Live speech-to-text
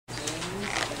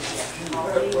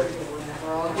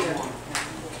We're all here. All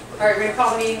right, we're going to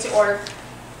call the meeting to order.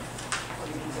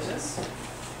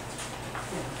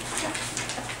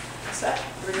 Set.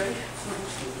 We're ready?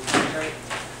 Great.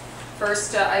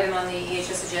 First item on the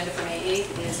EHS agenda for May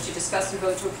 8th is to discuss and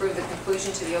vote to approve the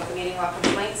conclusion to the open meeting law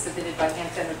complaint submitted by Ann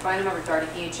Fenwick-Beinema regarding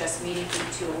EHS meeting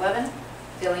 8211,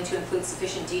 failing to include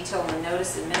sufficient detail in the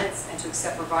notice and minutes, and to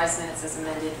accept revised minutes as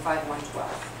amended 5/1/12.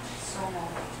 So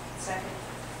moved. Second.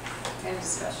 Any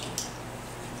discussion?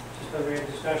 Just by way of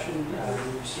discussion, we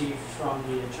received from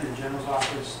the Attorney General's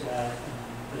office that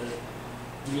the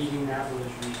meeting that was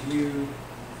reviewed,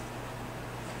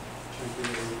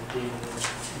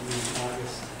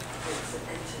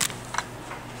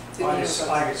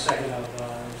 August 2nd of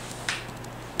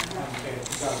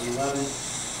 2011.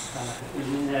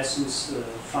 In essence, the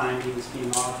findings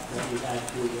came off that we had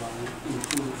to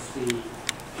improve the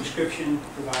description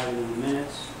provided in the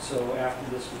minutes. So after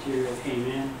this material came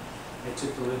in, I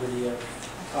took the liberty of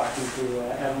talking to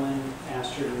Evelyn,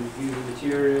 asked her to review the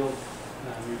material,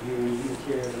 reviewing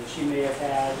material that she may have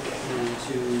had, and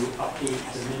to update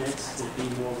the minutes to be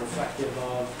more reflective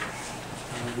of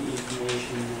the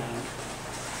information that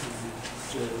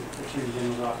the Attorney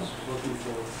General's office was looking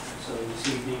for. So this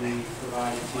evening we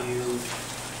provided to you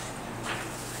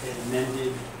an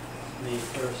amended May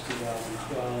 1st,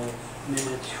 2012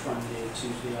 minutes from the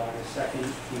Tuesday, August 2nd,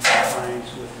 in compliance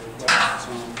with the requests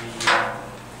on the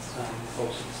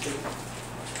posted statement.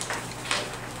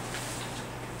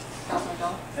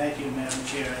 Thank you, Madam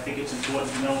Chair. I think it's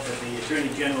important to note that the Attorney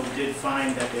General did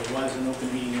find that there was an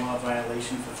open meeting law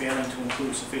violation for failing to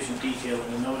include sufficient detail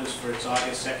in the notice for its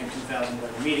August 2nd,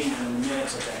 2011 meeting and in the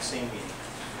minutes of that same meeting,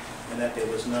 and that there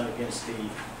was none against the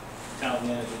town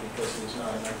manager because he was not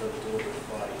a member of the deliberative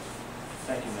body.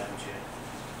 Thank you, Madam Chair.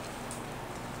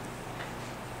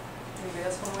 Anybody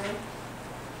else want to weigh in?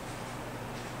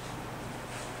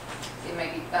 It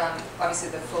might be, obviously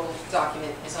the full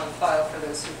document is on file for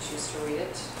those who choose to read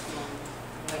it. You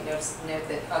might note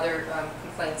that other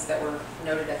complaints that were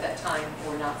noted at that time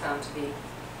were not found to be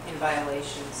in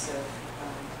violation, so,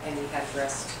 and we had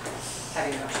addressed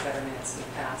having much better minutes in the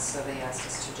past, so they asked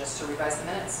us to just to revise the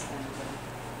minutes, and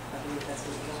I believe that's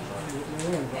what we're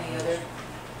doing. Any other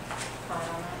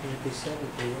comment on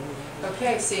that?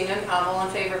 Okay, seeing none, all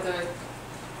in favor of the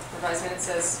revised minutes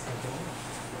as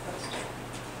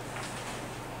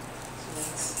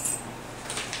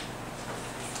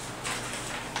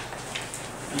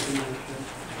moving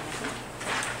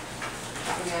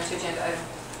on to agenda item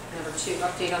number 2,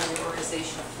 update on the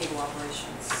reorganization of cable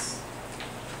operations.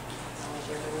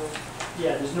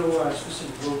 Yeah, there's no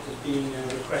specific vote that's being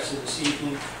requested this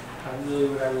evening. Really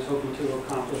what I was hoping to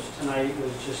accomplish tonight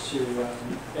was just to,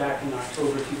 back in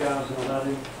October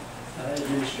 2011,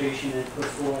 administration had put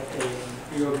forth a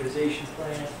reorganization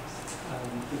plan.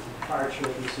 With the departure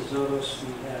of Mrs. Zotos,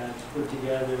 we had put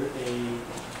together a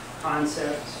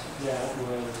concept that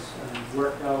was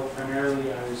worked out.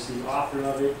 Primarily, I was the author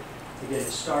of it to get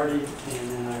it started,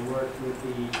 and then I worked with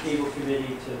the cable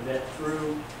committee to vet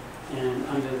through. And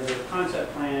under the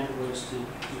concept plan was to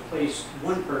replace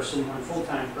one person, one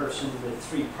full-time person, with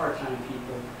 3 part-time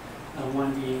people.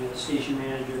 One being a station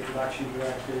manager, production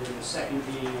director, the second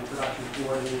being a production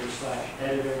coordinator /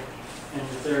 editor, and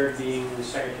the third being the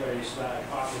secretary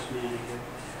 / office manager.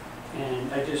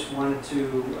 And I just wanted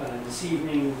to, this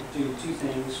evening, do 2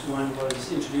 things. One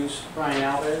was introduce Brian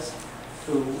Alves,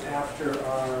 who, after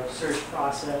our search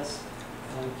process,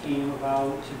 came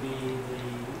about to be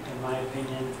in my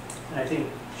opinion, and I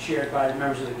think shared by the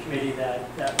members of the committee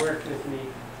that worked with me,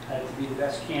 to be the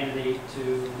best candidate to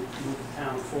move the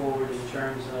town forward in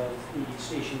terms of the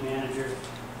station manager.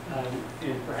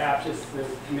 And perhaps if the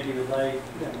committee would like,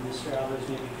 Mr. Alves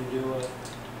maybe can do a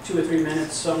 2 or 3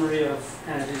 minute summary of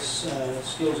kind of his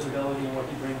skills and ability and what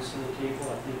he brings to the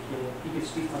table. I think he can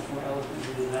speak much more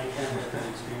eloquently than I can with that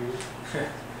experience.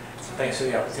 Thanks for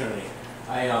the opportunity.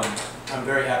 I'm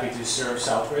very happy to serve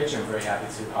Southbridge. I'm very happy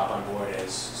to hop on board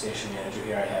as station manager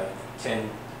here. I have 10 to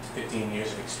 15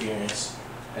 years of experience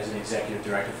as an executive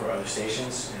director for other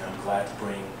stations, and I'm glad to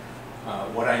bring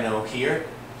what I know here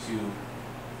to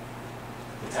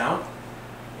the town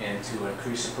and to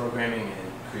increase the programming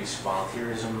and increase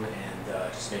volunteerism and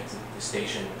just make the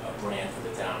station a brand for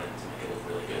the town and to make it look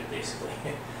really good, basically.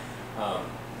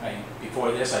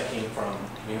 Before this, I came from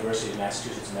the University of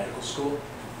Massachusetts Medical School,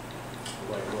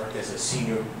 where I worked as a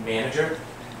senior manager,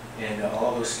 and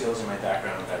all those skills in my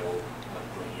background I will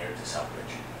bring here to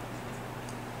Southbridge.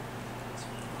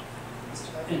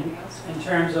 In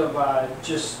terms of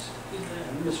just,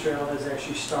 Mr. L has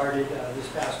actually started this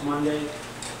past Monday.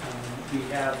 We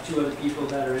have 2 other people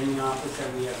that are in the office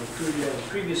that we have recruited, that was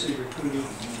previously recruited.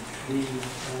 The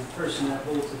person that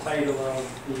holds the title of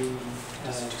the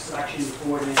production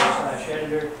coordinator /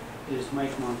 editor is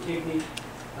Mike Montigny.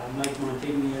 Mike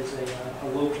Montigny is a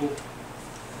local,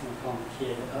 I don't call him a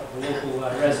kid, a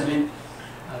local resident.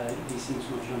 He seems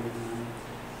much younger than I am.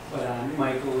 But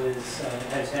Michael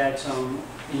has had some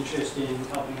interest in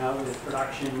helping out with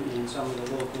production in some of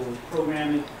the local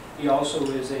programming. He also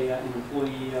is an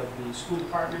employee of the school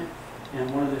department,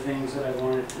 and one of the things that I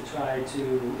wanted to try to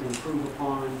improve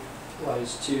upon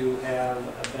was to have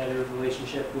a better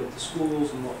relationship with the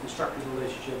schools, a more constructive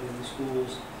relationship with the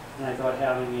schools. And I thought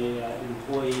having an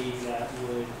employee that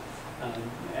would,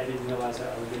 I didn't realize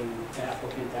that I was getting an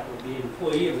applicant that would be an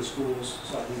employee of the schools,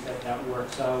 so I think that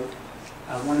works out.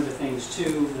 One of the things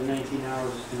too, the 19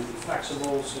 hours is going to be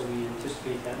flexible, so we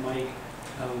anticipate that Mike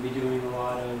will be doing a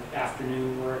lot of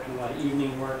afternoon work and a lot of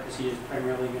evening work, because he is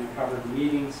primarily going to cover the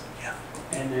meetings. Yeah.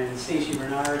 And then Stacy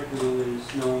Bernard, who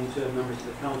is known to members of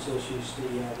the council, she's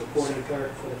the reporting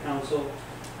clerk for the council.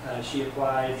 She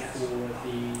applied for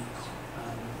the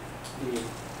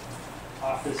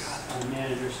office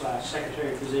manager /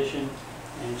 secretary position,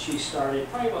 and she started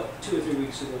probably about 2 or 3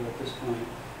 weeks ago at this point.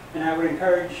 And I would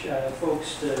encourage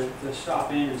folks to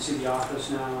stop in and see the office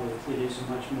now. It is a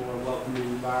much more welcoming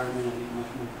environment, I think a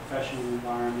much more professional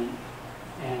environment.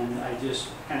 And I just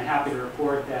kind of happy to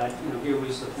report that, you know, here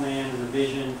was the plan and the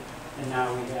vision, and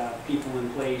now we have people in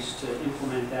place to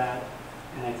implement that.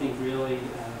 And I think really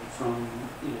from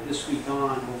this week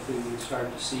on, hopefully we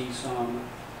start to see some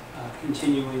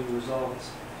continuing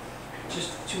results.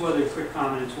 Just 2 other quick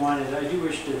comments. One is I do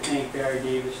wish to thank Barry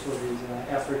Davis for his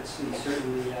efforts. He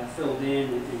certainly filled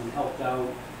in and helped out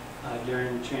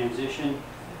during the transition.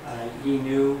 He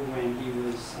knew when he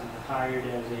was hired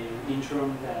as an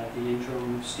interim that the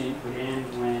interim stint would end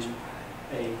when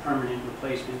a permanent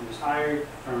replacement was hired.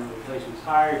 Permanent replacement was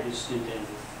hired, his stint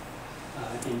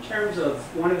ended. In terms of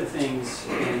one of the things,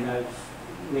 and I've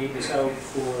laid this out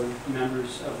for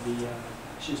members of the,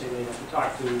 I shouldn't say laid out, to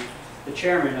talk to the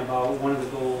chairman about one of the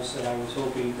goals that I was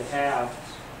hoping to have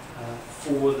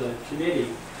for the committee.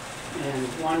 And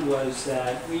one was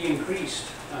that we increased,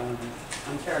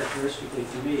 uncharacteristically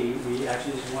for me, this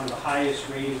is one of the highest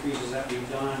rate increases that we've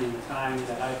done in the time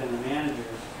that I've been the manager,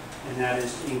 and that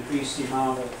is to increase the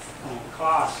amount of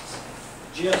costs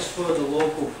just for the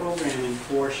local programming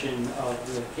portion of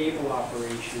the cable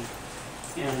operation.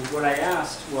 And what I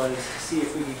asked was to see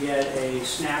if we could get a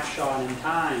snapshot in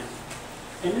time.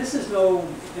 And this is no,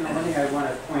 one thing I want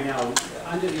to point out,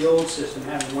 under the old system,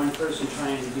 having one person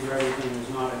trying to do everything was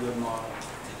not a good model.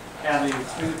 Having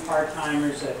 3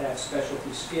 part-timers that have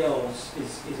specialty skills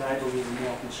is I believe, a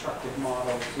more constructive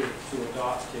model to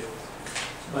adopt to.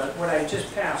 But what I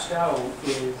just passed out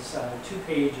is 2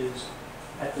 pages.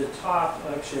 At the top,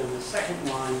 actually, the second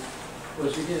one,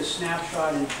 was we did a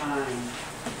snapshot in time.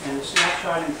 And the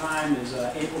snapshot in time is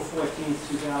April 14th,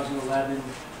 2011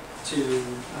 to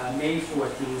May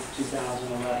 14th,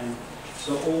 2011.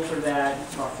 So over that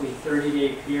roughly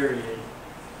 30-day period,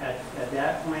 at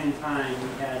that point in time, we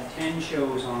had 10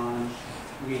 shows on.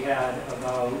 We had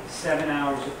about 7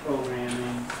 hours of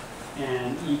programming,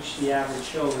 and the average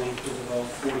show length was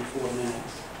about 44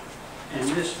 minutes. And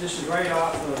this is right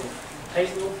off of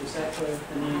Tightrope, is that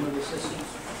the name of the system?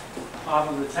 Off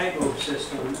of the Tightrope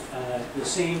system, the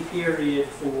same period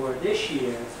for this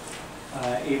year,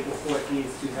 April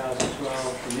 14th,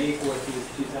 2012 to May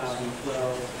 14th,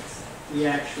 2012, we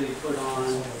actually put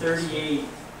on 38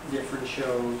 different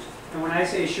shows. And when I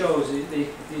say shows,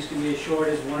 these can be as short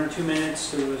as 1 or 2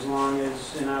 minutes to as long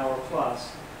as an hour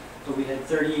plus. But we had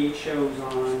 38 shows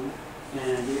on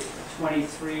and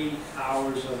 23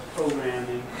 hours of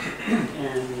programming,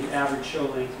 and the average show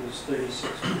length was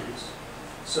 36 minutes.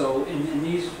 So in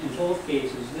both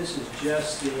cases, this is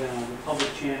just the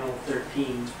public channel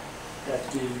 13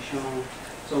 that's being shown.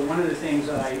 So one of the things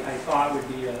that I thought would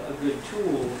be a good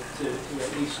tool to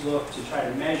at least look to try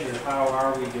to measure how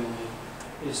are we doing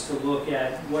is to look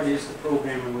at what is the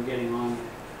programming we're getting on there.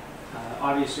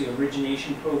 Obviously,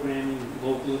 origination programming,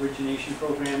 local origination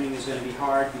programming is going to be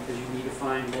hard because you need to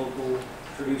find local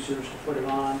producers to put it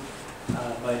on.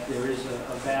 But there is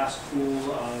a vast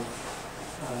pool of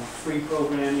free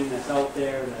programming that's out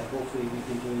there that hopefully we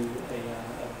can do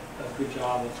a good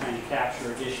job of trying to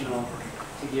capture additional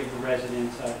to give the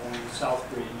residents of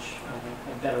Southbridge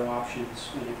better options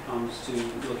when it comes to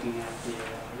looking at the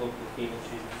local cable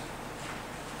channels.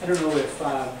 I don't know if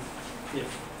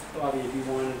Bobby, if you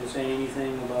wanted to say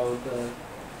anything about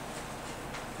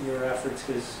your efforts,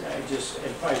 because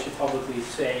I probably should publicly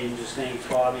say and just thank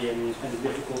Bobby. I mean, it's been a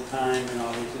difficult time and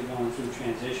obviously going through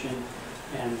transition.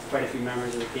 and quite a few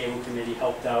members of the cable committee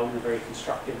helped out in a very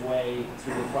constructive way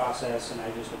through the process, and I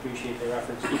just appreciate their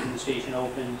efforts keeping the station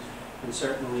open and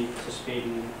certainly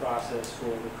participating in the process for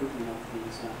recruitment of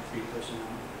these 3 personnel.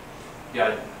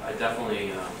 Yeah, I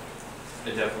definitely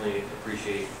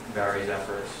appreciate Barry's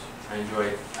efforts. I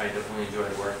definitely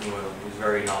enjoyed working with him. He was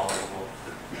very knowledgeable,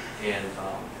 and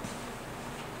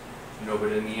you know,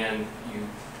 but in the end,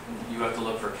 you have to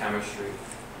look for chemistry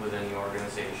within the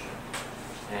organization.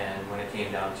 And when it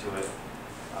came down to it,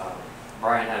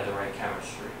 Brian had the right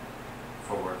chemistry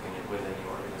for working within the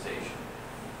organization.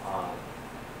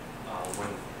 When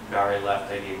Barry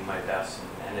left, I gave him my best,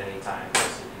 and any time I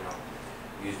said, you know,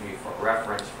 use me for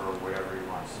reference for whatever he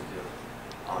wants to do.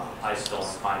 I still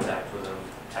in contact with him,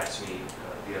 text me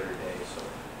the other day, so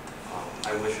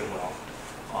I wish him well.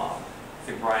 I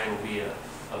think Brian will be a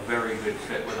very good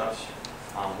fit with us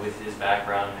with his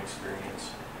background and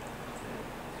experience.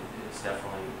 It's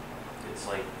definitely, it's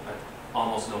like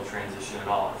almost no transition at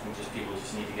all. I think people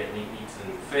just need to get used to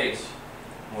the new face.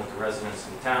 And what the residents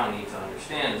in town need to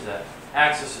understand is that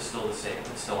access is still the same.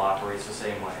 It still operates the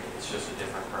same way. It's just a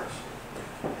different person.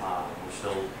 We're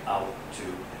still out to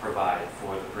provide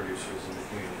for the producers in the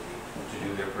community to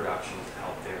do their production, to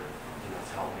help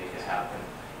to help make it happen,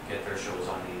 get their shows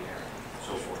on the air,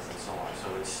 so forth and so on.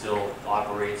 So it still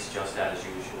operates just as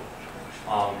usual.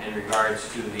 In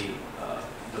regards to the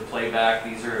playback,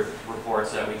 these are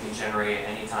reports that we can generate at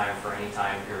any time for any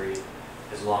time period,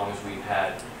 as long as we've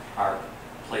had our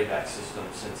playback system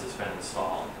since it's been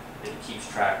installed. It keeps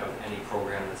track of any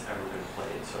program that's ever been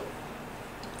played. So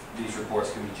these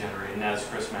reports can be generated. And as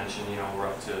Chris mentioned, you know, we're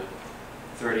up to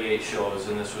 38 shows,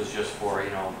 and this was just for,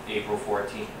 you know, April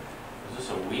 14th. Was this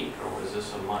a week or was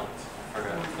this a month? I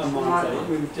forgot. A month.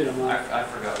 We did a month. I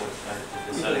forgot what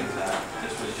the settings at.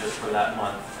 This was just for that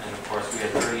month. And of course, we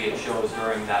had 38 shows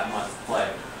during that month play.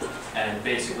 And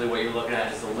basically what you're looking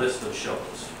at is the list of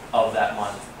shows of that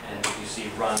month. And if you see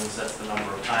runs, that's the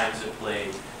number of times it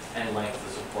played, and length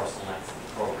is of course the length of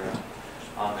the program.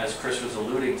 As Chris was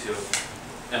alluding to,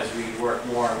 as we work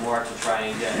more and more to try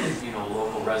and get, you know,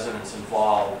 local residents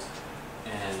involved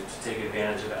and to take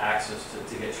advantage of access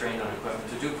to get trained on equipment,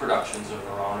 to do productions of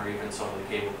their own, or even some of the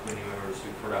cable committee members do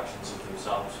productions of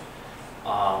themselves.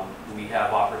 We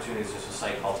have opportunities. There's a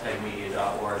site called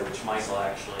pegmedia.org, which Michael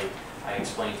actually, I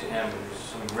explained to him, and there's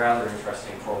some rather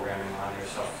interesting programming on there,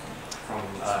 so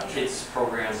from kids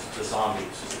programs to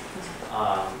zombies.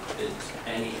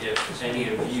 If any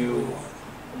of you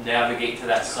navigate to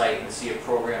that site and see a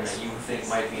program that you think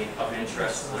might be of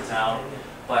interest to the town,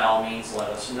 by all means let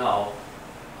us know.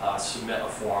 Submit a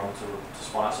form to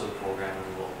sponsor the program,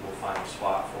 and we'll find a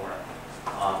spot for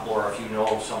it. Or if you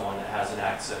know someone that has an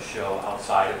access show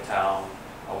outside of town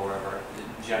or wherever,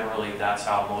 generally that's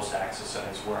how most access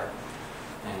centers work.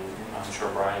 And I'm sure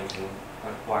Brian can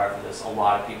inquire for this. A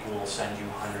lot of people will send you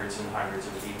hundreds and hundreds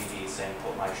of DVDs saying,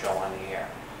 put my show on the air.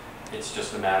 It's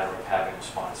just a matter of having a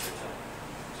sponsor to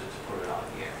put it on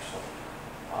the air. So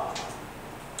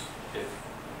if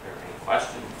there are any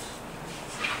questions.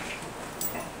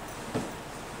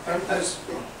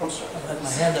 I'm sorry. I'll let my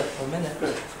hand up for a minute.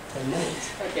 Good. 10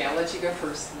 minutes. Okay, I'll let you go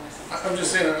first. I'm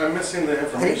just saying, I'm missing the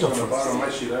information on the bottom of my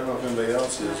sheet. I don't know if anybody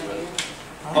else is, but...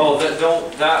 Oh,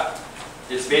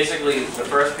 it's basically the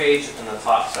first page and the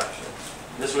top section.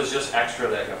 This was just extra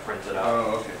that got printed out.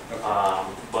 Oh, okay.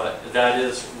 But that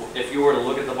is, if you were to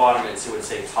look at the bottom, it would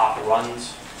say top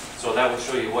runs. So that would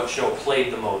show you what show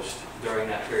played the most during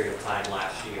that period of time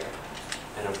last year.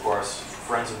 And of course,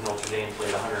 Friends of Notre Dame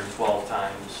played 112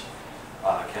 times.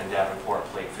 Ken Davenport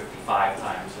played 55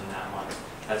 times in that month.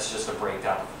 That's just a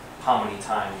breakdown of how many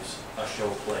times a show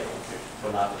played,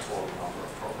 but not the total number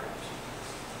of programs.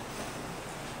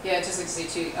 Yeah, just like to say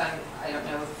too, I don't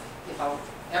know if I'll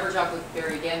ever talk with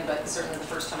Barry again, but certainly the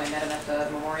first time I met him at the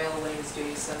memorial when he was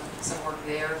doing some work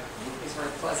there, he was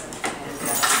very pleasant.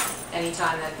 And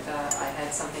anytime that I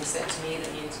had something said to me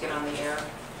that needed to get on the air,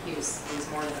 he was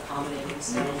more than accommodating.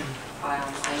 So I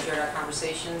enjoyed our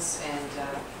conversations, and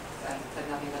I had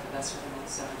nothing but the best for him.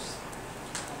 So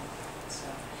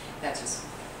that's just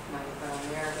my input on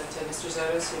there. But Mr.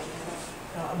 Zotos, what do you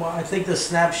think? Well, I think the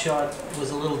snapshot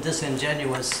was a little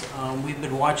disingenuous. We've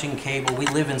been watching cable. We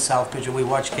live in Southbridge, and we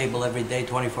watch cable every day,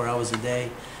 24 hours a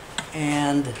day.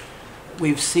 And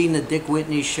we've seen the Dick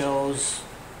Whitney shows.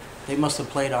 They must have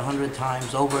played 100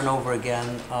 times over and over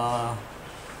again.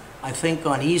 I think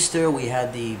on Easter, we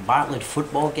had the Bartlett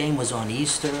football game was on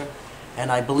Easter. And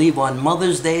I believe on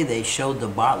Mother's Day, they showed the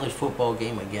Bartlett football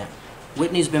game again.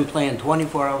 Whitney's been playing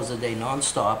 24 hours a day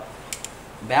nonstop.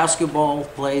 Basketball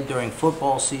played during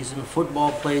football season.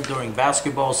 Football played during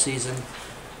basketball season.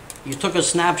 you took a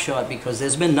snapshot because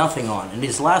there's been nothing on. In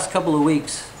these last couple of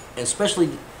weeks, especially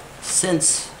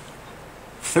since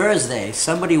Thursday,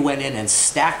 somebody went in and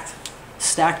stacked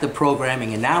the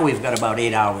programming, and now we've got about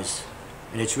 8 hours,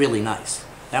 and it's really nice.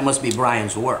 That must be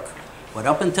Brian's work. But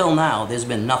up until now, there's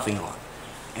been nothing on.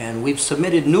 And we've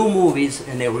submitted new movies,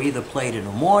 and they were either played in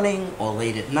the morning or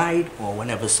late at night or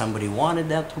whenever somebody wanted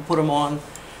that to put them on.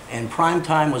 And prime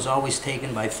time was always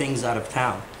taken by things out of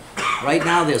town. Right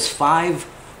now, there's 5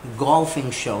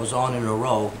 golfing shows on in a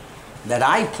row that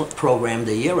I programmed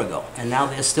a year ago, and now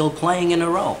they're still playing in a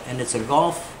row. And it's a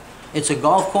golf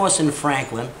course in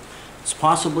Franklin. It's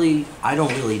possibly, I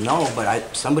don't really know,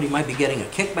 but somebody might be getting a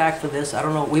kickback for this. I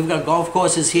don't know. We've got golf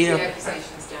courses here. The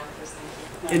accusation's down, Chris,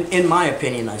 thank you. In my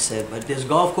opinion, I said, but there's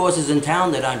golf courses in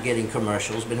town that aren't getting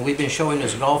commercials. But we've been showing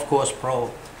this golf course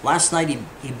pro. Last night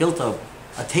he built a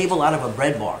table out of a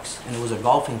bread box, and it was a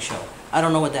golfing show. I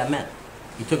don't know what that meant.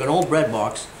 He took an old bread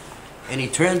box and he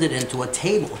turned it into a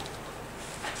table.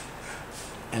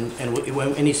 And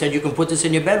he said, you can put this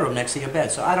in your bedroom next to your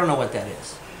bed. So I don't know what that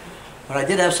is. But I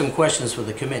did have some questions for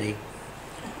the committee.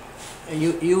 And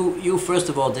you first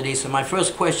of all, Denise, and my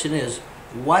first question is,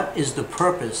 what is the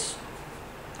purpose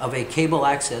of a cable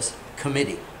access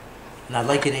committee? And I'd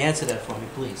like you to answer that for me,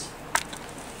 please.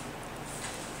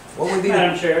 What would be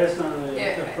Madam Chair, that's not really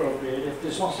appropriate. If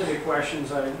there's specific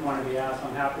questions I want to be asked,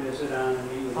 I'm happy to sit down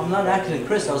and meet with you. I'm not asking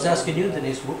Chris, I was asking you,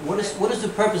 Denise. What is the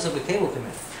purpose of a cable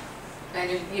committee?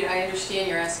 I understand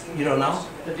you're asking. You don't know?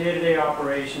 The day-to-day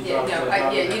operations Yeah, of no,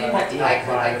 the you didn't have to,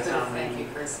 I could, town thank meeting.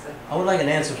 you, Chris, but. I would like an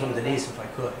answer from Denise if I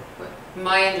could.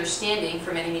 My understanding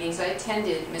from many meetings I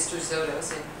attended, Mr.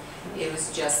 Zotos, and it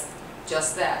was just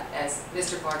that, as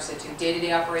Mr. Clark said, to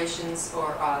day-to-day operations,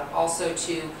 or also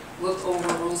to look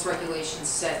over rules, regulations,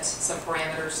 set some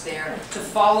parameters there, to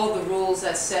follow the rules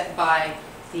as set by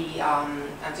the,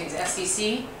 I think it's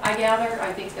FCC, I gather.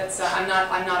 I think that's, I'm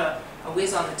not a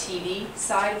whiz on the TV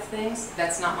side of things.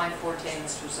 That's not my forte,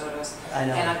 Mr. Zotos. I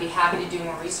know. And I'd be happy to do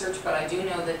more research, but I do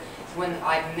know that when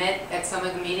I've met at some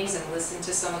of the meetings and listened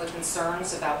to some of the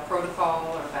concerns about protocol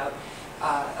or about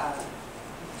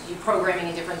you programming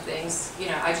and different things, you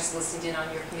know, I just listened in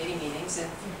on your committee meetings, and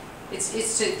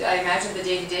it's to, I imagine, the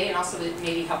day-to-day, and also to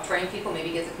maybe help train people,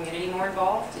 maybe get the community more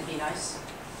involved. It'd be nice.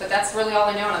 But that's really all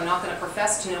I know, and I'm not going to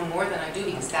profess to know more than I do,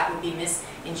 because that would be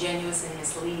ingenuous and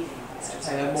misleading.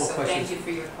 I have more so questions. thank you for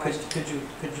your question. Could you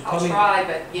I'll tell me? try,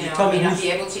 but you know, tell I me may not who's-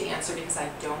 be able to answer because I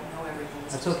don't know everything.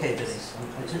 That's okay, Denise.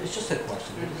 It's just a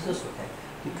question. It's just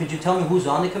okay. Could you tell me who's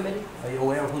on the committee? Are you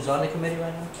aware of who's on the committee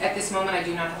right now? At this moment, I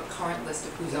do not have a current list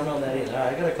of who's I on. don't know that either. All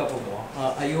right, I got a couple more.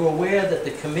 Are you aware that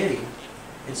the committee,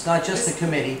 it's not just the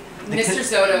committee. Mr.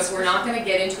 Zotos, we're not going to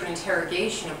get into an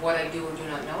interrogation of what I do or do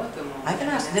not know at the moment. I can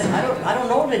ask, I don't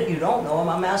know that you don't know.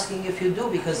 I'm asking if you do,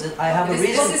 because I have a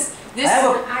reason. This I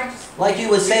have I just. Like you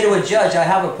would say to a judge, I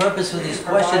have a purpose for these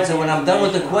questions, and when I'm done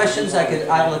with the questions,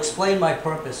 I will explain my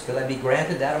purpose. Could I be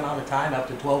granted that amount of time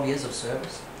after 12 years of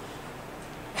service?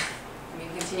 I mean,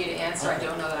 continue to answer. I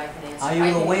don't know that I can answer. Are I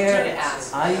you can aware, continue to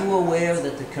ask. are you aware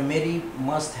that the committee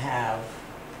must have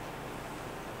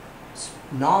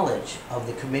knowledge of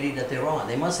the committee that they're on?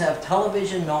 They must have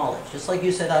television knowledge, just like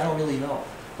you said, I don't really know.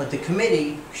 But the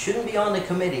committee shouldn't be on the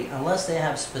committee unless they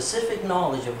have specific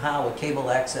knowledge of how a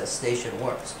cable access station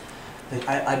works.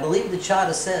 I believe the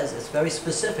charter says, it's very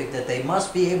specific, that they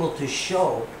must be able to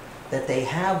show that they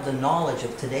have the knowledge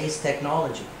of today's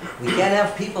technology. We can't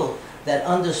have people that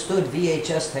understood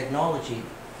VHS technology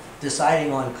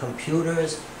deciding on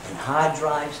computers and hard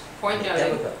drives. Point There we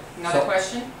noted. go. Another So,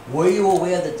 question? were you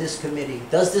aware that this committee,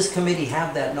 does this committee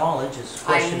have that knowledge? Is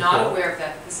question I'm not 4. aware of that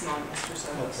at this moment,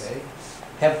 Mr. Sotos.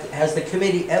 Okay. Has the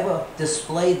committee ever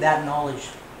displayed that knowledge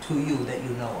to you that you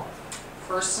know of?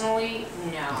 Personally,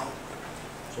 no.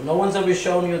 So no one's ever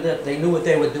shown you that they knew what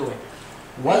they were doing?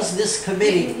 Was this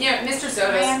committee? Yeah, Mr.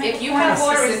 May I Zotos, make if a you point have of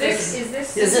order? specifics. Is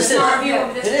this Yes, this an is. overview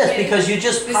of this It is, committee? because you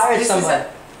just This- hired this is a- somebody.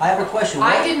 I have a question.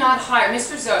 I What- did not hire,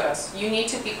 Mr. Zotos, you need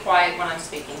to be quiet when I'm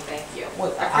speaking, thank you.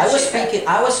 what- I was appreciate that. speaking,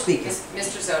 I was speaking.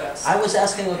 Mr. Zotos. I was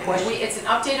asking a question. It's an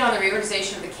update on the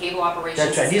reorganization of the cable operations.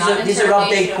 That's right. It's These not are an update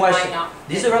interrogation of my questions. kno-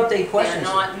 These are update They're questions.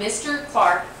 not, Mr.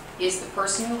 Clark is the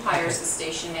person who hires the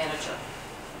station manager.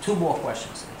 2 more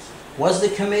questions. Was the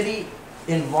committee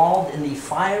involved in the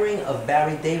firing of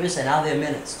Barry Davis, and are there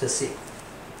minutes to see?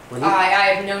 When you- I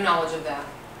have no knowledge of that.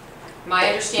 My Do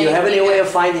understanding. you have any would be way that-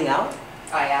 of finding out?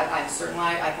 I'm certainly,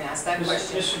 I can ask that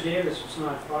question. Mr. Davis was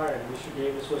not fired. Mr.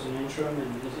 Davis was an interim,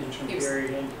 and his interim He was-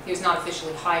 period ended. He was not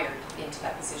officially hired into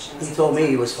that position. He told me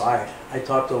he was fired. I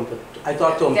talked to him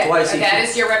That- twice. That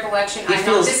is your recollection. He I know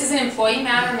feels- this is an employee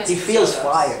matter, Mr. He feels Sotos.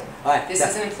 fired. All right. This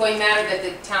is an employee matter that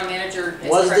the town manager is.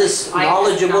 Was this I, as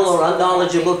knowledgeable or counsel,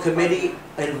 unknowledgeable will committee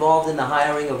involved in the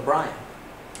hiring of Brian?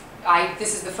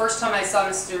 This is the first time I saw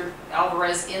Mr.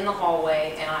 Alvarez in the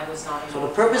hallway, and I was not involved. So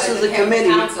the purpose of the The committee,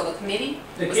 council, the committee?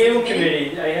 The Was cable committee,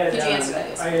 Could you answer that,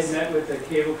 yes, I had please? met with the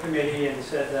cable committee and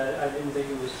said that I didn't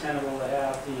think it was tenable to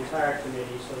have the entire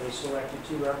committee, so they selected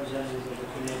 2 representatives of the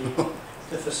committee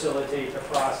to facilitate the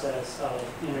process of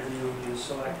interviewing and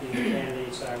selecting the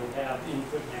candidates that I would have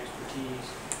input and expertise.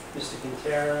 Mr.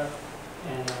 Quintera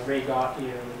and Ray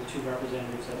Gauthier were the 2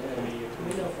 representatives of the committee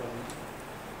approved from.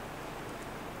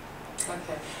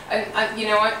 Okay. You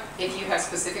know what? If you have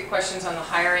specific questions on the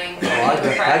hiring,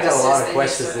 I got a lot of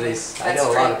questions to these. I got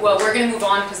a lot of Well, we're going to move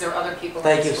on because there are other people.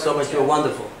 thank you so much, you're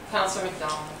wonderful. Councilor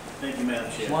McDonald. Thank you,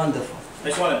 Madam Chair. Wonderful. I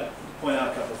just want to point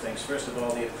out a couple of things. First of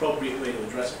all, the appropriate way to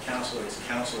address a counselor is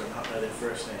counselor, not by their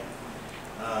first name.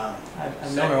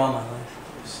 I've known her all my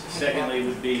life. Secondly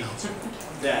would be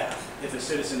that if a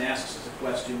citizen asks us a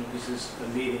question, this is a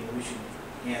meeting, we should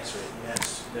answer it. And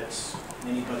that's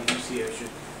anybody who's here should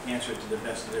answer it to the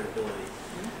best of their ability.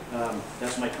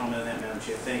 That's my comment on that, Madam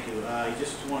Chair. Thank you. I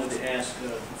just wanted to ask,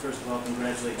 first of all,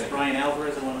 congratulate Brian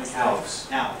Alvarez. I want to make Alex.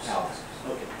 Alex. Alex.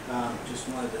 Okay. Just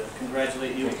wanted to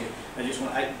congratulate you. Thank you. I just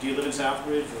want. Do you live in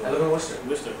Southbridge? Or? I live in Worcester.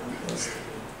 Worcester. Okay.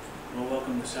 Well,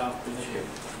 welcome to Southbridge. Thank you.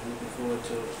 I'm looking forward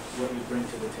to what you bring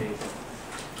to the table.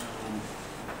 And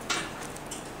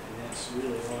that's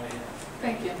really all I have.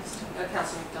 Thank you,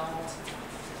 Councilor McDonald.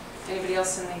 Anybody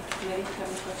else in the committee have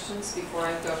any questions before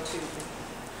I go to?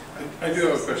 I do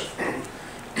have a question.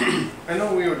 I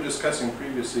know we were discussing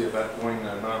previously about going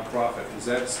non-profit. Is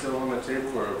that still on the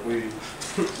table, or have we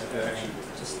actually?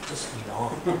 Just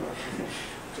no.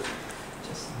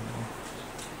 Just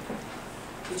no.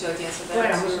 Would you like to answer Go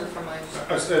ahead, that? I'm Or listening. from my-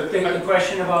 I said, The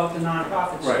question about the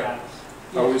nonprofit Right.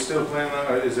 status. are we still planning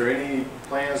on, is there any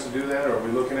plans to do that, or are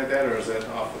we looking at that, or is that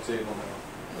off the table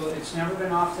now? Well, it's never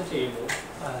been off the table.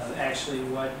 Actually,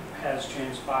 what has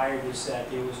transpired is that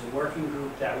there was a working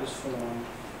group that was formed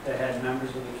that had members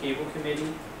of the cable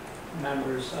committee,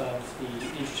 members of the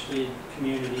interested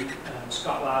community.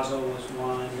 Scott Lazo was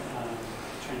one,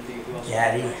 trying to think of who else.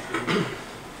 Gaddy.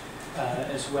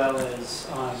 As well as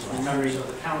members of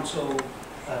the council.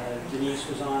 Denise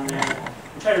was on there.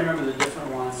 I'm trying to remember the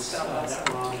different ones that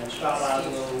were on there. Scott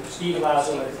Lazo, Steve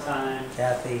Lazo at the time.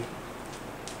 Kathy.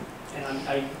 And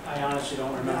I honestly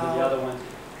don't remember the other one.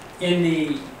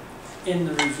 In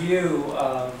the review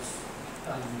of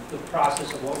the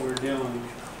process of what we're doing,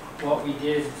 what we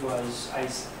did was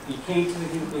we came to the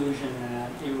conclusion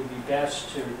that it would be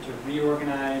best to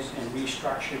reorganize and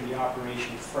restructure the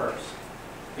operation first.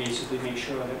 Basically make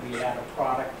sure that we had a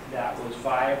product that was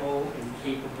viable and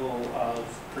capable of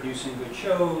producing good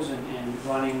shows and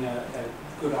running a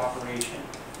good operation.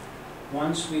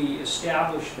 Once we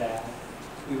established that,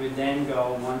 we would then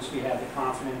go, once we had the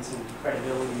confidence and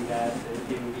credibility that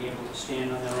they would be able to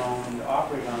stand on their own and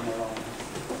operate on their own,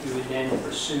 we would then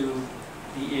pursue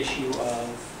the issue of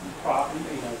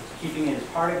keeping it as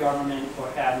part of government or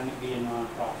having it be a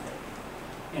nonprofit.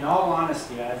 In all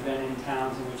honesty, I've been in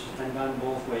towns in which it's been done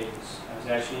both ways. I was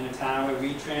actually in a town where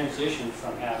we transitioned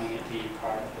from having it be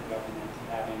part of the government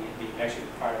to having it be actually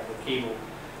part of the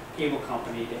cable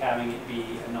company to having it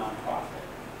be a nonprofit.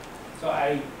 So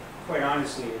quite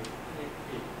honestly, it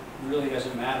really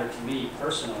doesn't matter to me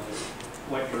personally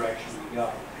what direction we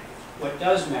go. What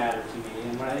does matter to me,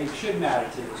 and what I think should matter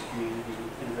to this community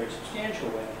in a very substantial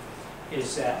way,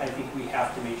 is that I think we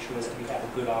have to make sure that we have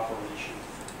a good operation.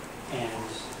 And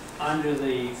under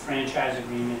the franchise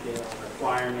agreement, there are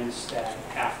requirements that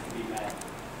have to be met.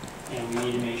 And we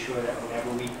need to make sure that whatever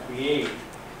we create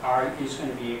is going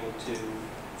to be able to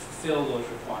fulfill those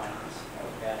requirements.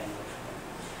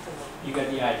 You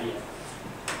got the idea.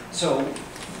 So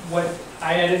what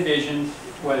I had envisioned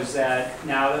was that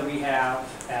now that we have,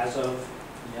 as of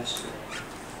yesterday,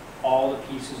 all the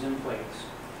pieces in place,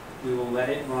 we will let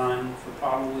it run for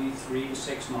probably 3 to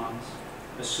 6 months,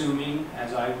 assuming,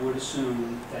 as I would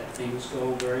assume, that things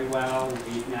go very well.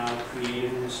 We've now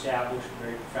created and established a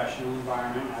very professional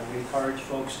environment. I would encourage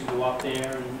folks to go up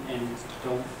there and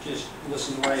don't just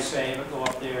listen to what I say, but go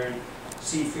up there and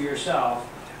see for yourself.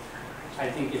 I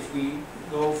think if we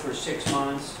go for 6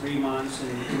 months, 3 months,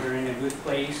 and we're in a good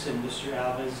place, and Mr.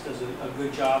 Alves does a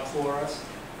good job for us,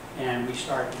 and we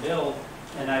start to build,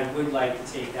 then I would like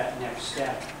to take that next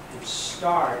step and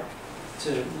start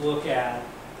to look at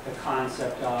the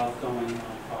concept of going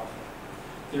nonprofit.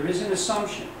 There is an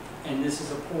assumption, and this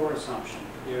is a poor assumption,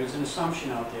 but there is an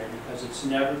assumption out there because it's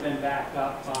never been backed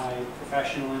up by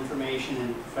professional information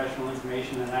and professional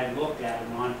information that I looked at, a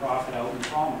nonprofit out in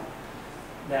Palmer,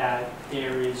 that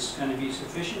there is going to be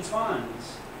sufficient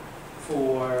funds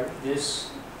for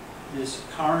this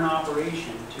current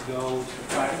operation to go to the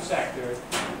private sector,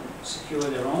 secure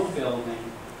their own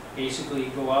building, basically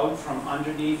go out from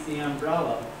underneath the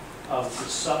umbrella of the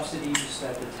subsidies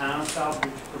that the town of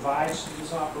Southbridge provides to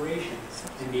this operation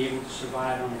and be able to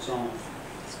survive on its own.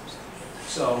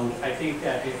 So I think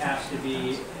that it has to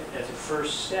be, as a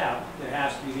first step, there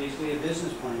has to be basically a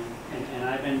business plan. And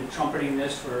I've been trumpeting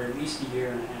this for at least a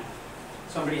year and a half.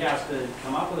 Somebody has to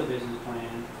come up with a business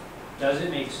plan. Does it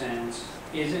make sense?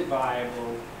 Is it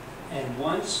viable? And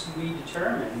once we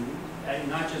determine, and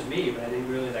not just me, but I think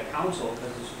really the council,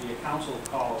 because this would be a council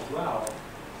call as well,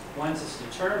 once it's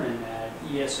determined that,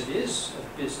 yes, it is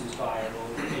a business viable,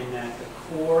 and that the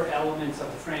core elements of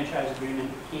the franchise agreement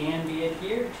can be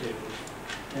adhered to,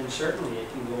 then certainly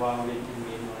it can go out and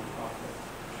be a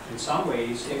nonprofit. In some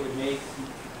ways, it would make,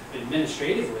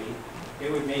 administratively,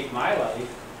 it would make my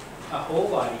life a whole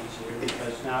lot easier,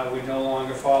 because now it would no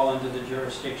longer fall under the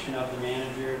jurisdiction of the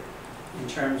manager in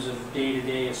terms of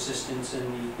day-to-day assistance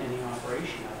in the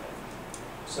operation of it.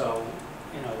 So,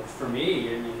 you know, for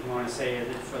me, I mean, if you want to say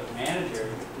that for the manager,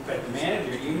 but the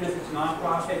manager, even if it's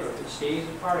nonprofit or if it stays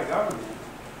a part of government,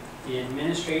 the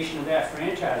administration of that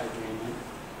franchise agreement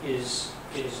is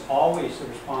always the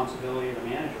responsibility of the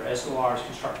manager, as the law is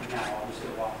constructed now. Obviously,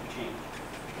 the law can change.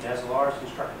 But as the law is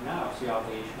constructed now, it's the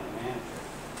obligation of the manager.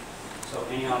 So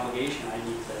any obligation, I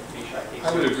need to make sure I take.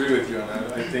 I would agree with you on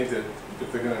that. I think that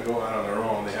if they're going to go out on their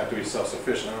own, they have to be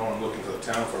self-sufficient. I don't want to look into the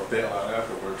town for a bailout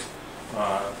afterwards.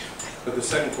 But the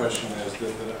second question is,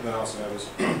 that also was,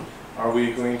 are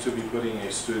we going to be putting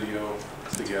a studio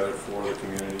together for the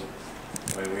community?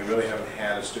 I mean, we really haven't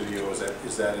had a studio. Is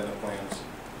that in the plans?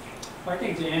 Well, I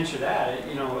think to answer that,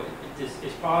 you know,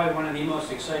 it's probably one of the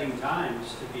most exciting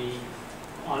times to be,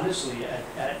 honestly,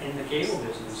 in the cable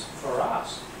business for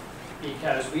us,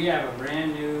 because we have a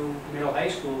brand new middle high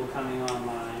school coming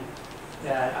online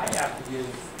that I have to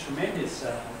give tremendous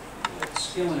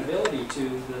skill and ability to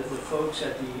the folks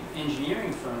at the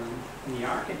engineering firm and the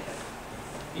architect.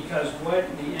 Because what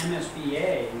the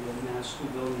MSBA, the Mass School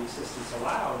Building Assistants,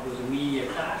 allowed was a media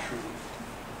classroom.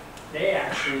 They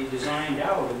actually designed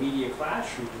out a media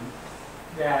classroom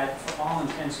that, for all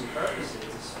intents and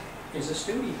purposes, is a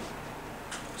studio.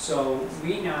 So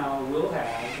we now will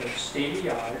have a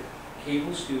state-of-the-art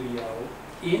cable studio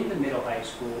in the middle high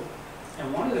school.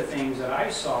 And one of the things that I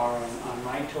saw on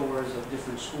my tours of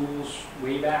different schools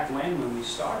way back when we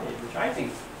started, which I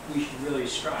think we should really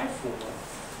strive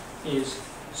for, is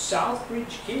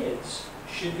Southbridge kids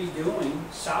should be doing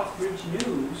Southbridge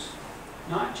news,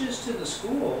 not just to the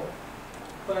school,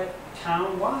 but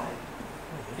town-wide.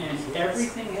 And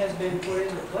everything has been put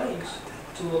into place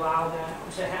to allow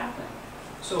that to happen.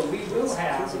 So we will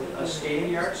have a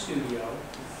state-of-the-art studio.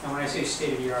 And when I say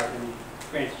state-of-the-art, I mean,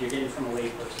 granted, you're getting from a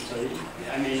layperson,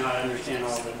 so I may not understand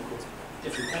all the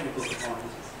different technical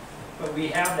components. But we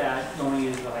have that going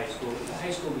into the high school. The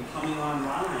high school will be coming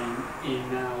online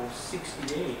in now 60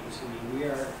 days. I mean, we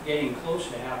are getting close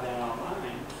to have that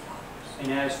online.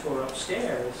 And as for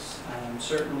upstairs,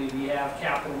 certainly we have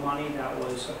capital money that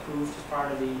was approved as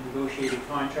part of the negotiated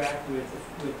contract with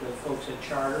the folks at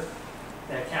Charter.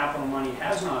 That capital money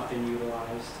has not been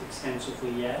utilized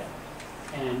extensively yet.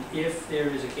 And if there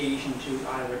is occasion to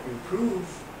either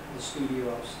improve the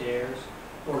studio upstairs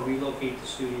or relocate the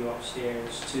studio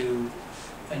upstairs to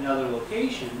another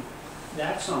location,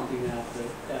 that's something that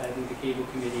I think the Cable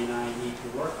Committee and I need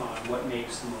to work on, what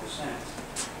makes the most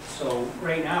sense. So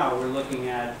right now, we're looking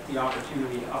at the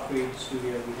opportunity to upgrade the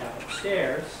studio we have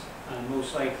upstairs,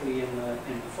 most likely in the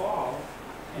fall,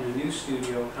 and a new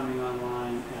studio coming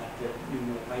online at the new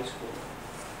middle high school.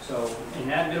 So in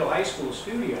that middle high school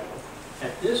studio,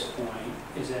 at this point,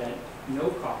 is at no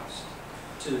cost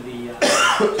to the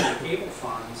cable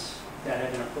funds that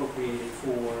have been appropriated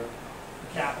for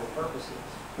capital purposes.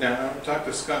 Now, I talked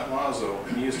to Scott Lazo,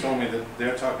 and he has told me that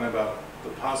they're talking about the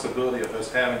possibility of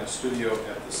us having a studio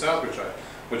at the Southbridge High.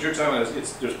 What you're talking about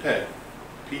is there's PEG,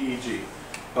 P-E-G,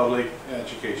 Public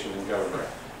Education and Government.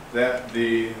 That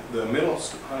the middle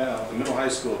high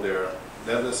school there,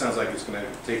 that sounds like it's going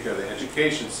to take care of the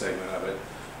education segment of it.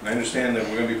 And I understand that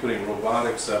we're going to be putting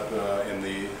robotics up in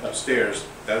the upstairs.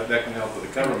 That can help with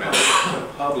the government. The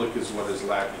public is what is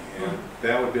lacking, and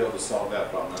that would be able to solve that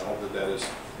problem. I hope that is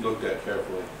looked at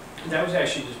carefully. That was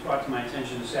actually just brought to my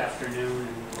attention this afternoon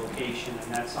in the location,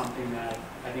 and that's something that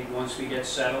I think once we get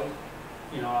settled,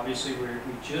 you know, obviously we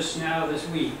just now this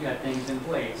week got things in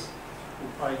place. We'll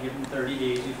probably give them 30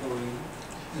 days before we,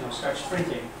 you know, start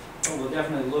sprinting. but we'll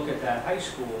definitely look at that high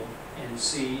school and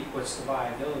see what's the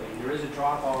viability. There is a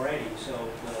drop already, so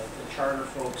the charter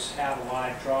folks have a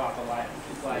live drop, a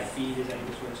live feed, I think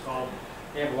is what it's called.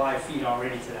 They have a live feed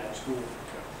already to that school.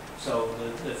 So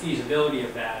the feasibility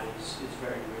of that is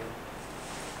very real.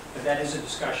 But that is a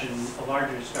discussion, a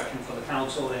larger discussion for the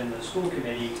council and the school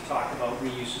committee to talk about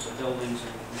reuses of buildings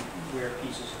and where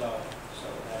pieces go. So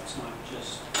that's not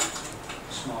just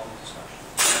a small discussion.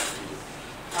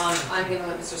 I'm going to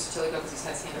let Mr. Sotilli go because he's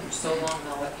had his hand up for so long, and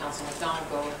I'll let Councilman McDonald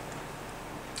go.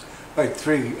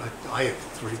 I have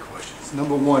three questions.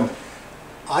 Number one,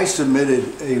 I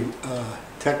submitted a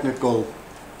technical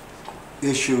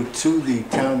issue to the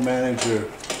town manager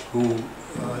who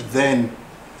then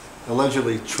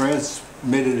allegedly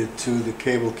transmitted it to the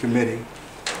cable committee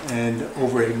and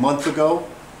over a month ago,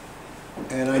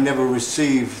 and I never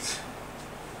received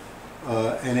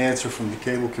an answer from the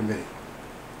cable committee.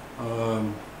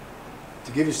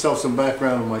 To give yourself some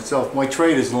background on myself, my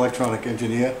trade is an electronic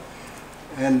engineer,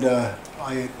 and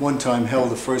I at one time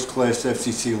held a first-class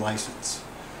FCC license.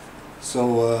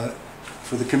 So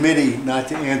for the committee not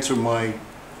to answer my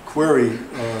query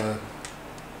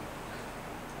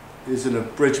is an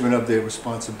abridgment of their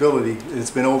responsibility. It's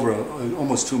been over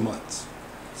almost 2 months.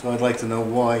 So I'd like to know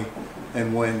why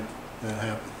and when that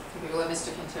happened. We'll let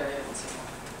Mr. Quintero answer.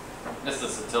 Mr.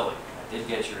 Sotilli, I did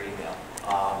get your email.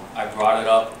 I brought it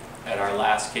up at our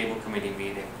last cable committee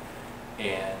meeting,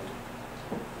 and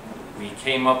we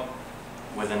came up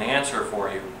with an answer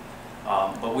for you.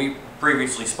 But we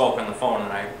previously spoke on the phone,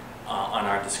 and on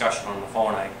our discussion on the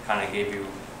phone, I kind of gave you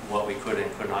what we could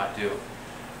and could not do.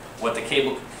 What the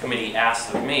cable committee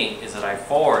asked of me is that I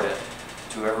forward it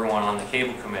to everyone on the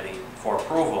cable committee for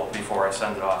approval before I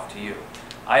send it off to you.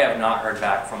 I have not heard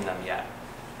back from them yet.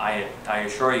 I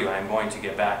assure you I'm going to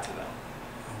get back to them.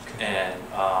 Okay. And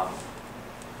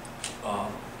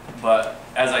but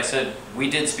as I said, we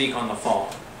did speak on the phone.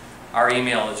 Our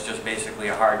email is just basically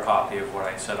a hard copy of what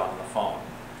I said on the phone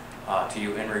to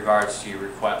you in regards to your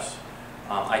request.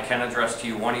 I can address to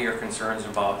you one of your concerns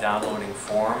about downloading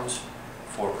forms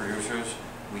for producers.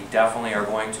 We definitely are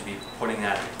going to be putting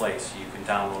that in place. You can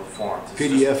download forms. It's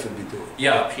PDF would be good.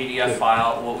 Yeah, a PDF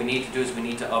file. What we need to do is we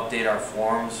need to update our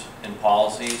forms and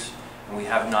policies, and we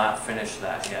have not finished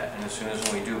that yet. And as soon as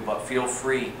we do, but feel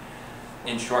free,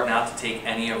 in short, not to take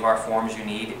any of our forms you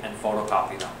need and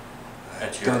photocopy them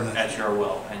at your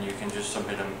will, and you can just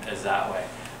submit them as that way.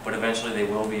 But eventually they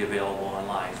will be available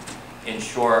online. In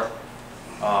short,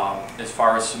 as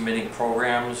far as submitting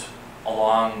programs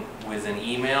along with an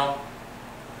email,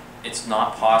 it's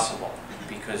not possible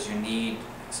because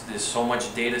there's so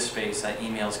much data space that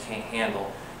emails can't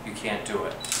handle. You can't do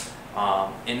it.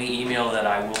 In the email that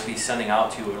I will be sending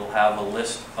out to you, it'll have a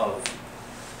list of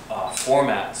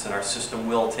formats that our system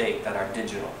will take that are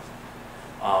digital.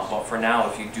 But for now,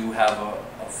 if you do have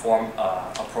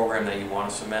a program that you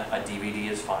want to submit, a DVD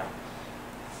is fine.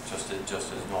 Just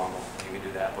as normal, you can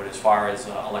do that. But as far as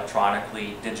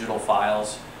electronically digital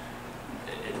files,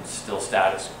 it's still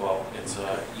status quo. It's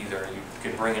either you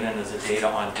could bring it in as a data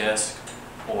on disk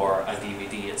or a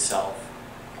DVD itself.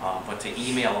 But to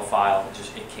email a file,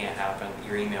 it can't happen.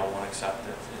 Your email won't accept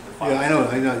it. Yeah, I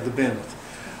know the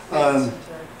bandwidth.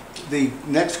 The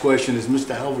next question is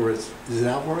Mr. Alvarez. Is it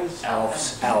Alvarez?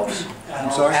 Alves.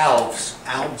 I'm sorry? Alves.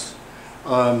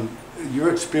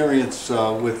 Your experience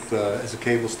with as a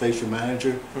cable station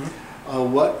manager,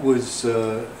 what was,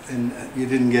 and you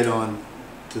didn't get on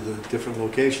to the different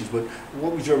locations, but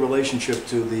what was your relationship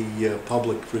to the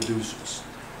public producers?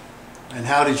 And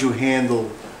how did you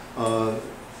handle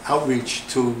outreach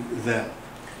to them?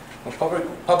 Well,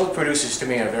 public producers to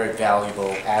me are a very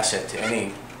valuable asset to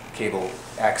any cable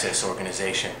access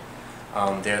organization.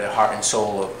 They're the heart and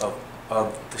soul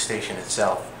of the station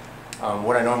itself.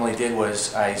 What I normally did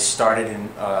was I started in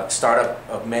startup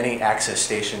of many access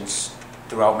stations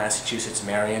throughout Massachusetts: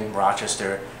 Marion,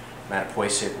 Rochester,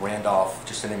 Mattapoisett, Randolph,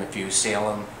 just to name a few,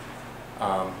 Salem,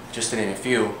 just to name a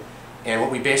few. And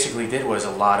what we basically did was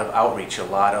a lot of outreach, a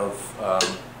lot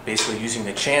of basically using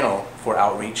the channel for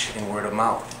outreach and word of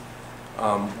mouth.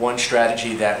 One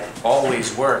strategy that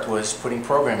always worked was putting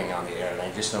programming on the air. And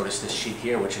I just noticed this sheet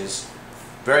here, which is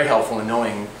very helpful in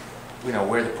knowing,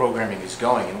 where the programming is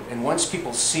going. And once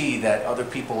people see that other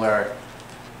people are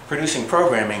producing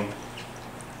programming,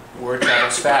 word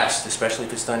travels fast, especially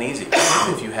if it's done easy.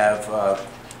 If you have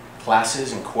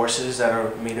classes and courses that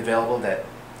are made available that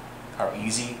are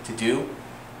easy to do,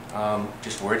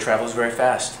 just word travels very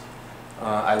fast.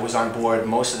 I was on board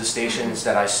most of the stations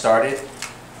that I started.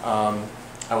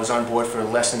 I was on board for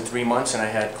less than 3 months, and I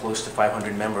had close to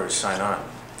 500 members sign on.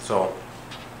 So,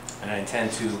 and I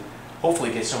intend to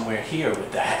hopefully get somewhere here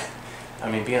with that. I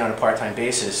mean, being on a part-time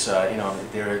basis, you know,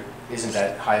 there isn't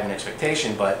that high of an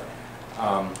expectation, but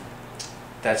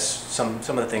that's some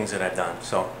of the things that I've done.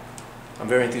 So I'm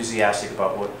very enthusiastic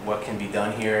about what can be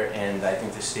done here, and I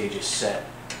think the stage is set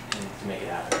to make it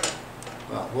happen.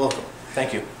 Well, welcome.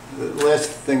 Thank you. The last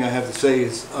thing I have to say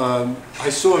is, I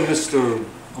saw Mr.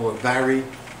 or Barry,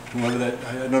 whoever that,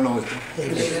 I don't know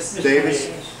his name. Davis.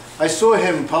 I saw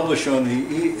him publish on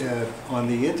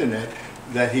the internet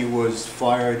that he was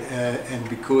fired, and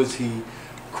because he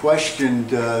questioned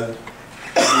the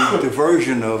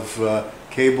diversion of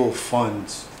cable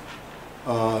funds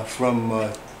from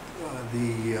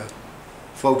the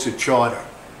folks at Charter.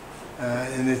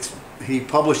 And he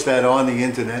published that on the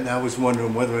internet, and I was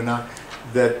wondering whether or not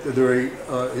that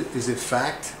is it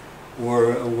fact,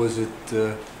 or was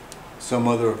it some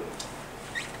other?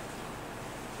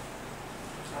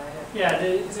 Yeah,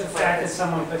 the fact that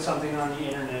someone put something on the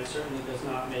internet certainly does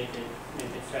not make it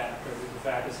fact, or the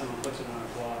fact that someone puts it on a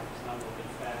blog does not make it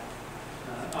fact.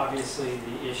 Obviously,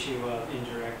 the issue of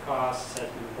indirect costs has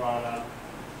been brought up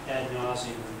ad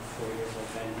nauseum in the 4 years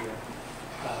I've been here.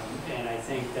 And I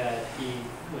think that he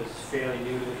was fairly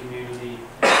new to the community,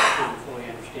 didn't fully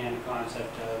understand the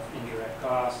concept of indirect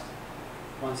cost.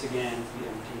 Once again, for the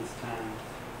umpteenth time,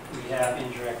 we have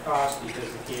indirect costs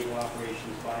because the cable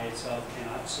operations by itself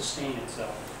cannot sustain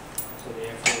itself. So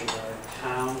therefore, there are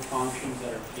town functions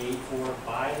that are paid for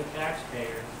by the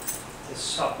taxpayer to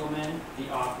supplement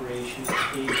the operation of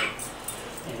cable.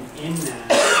 And in that,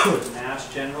 the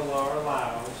Mass General Law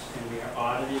allows, and we are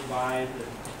audited by the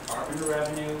Department of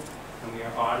Revenue, and we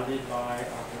are audited by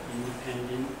our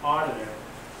independent auditor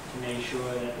to make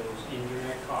sure that those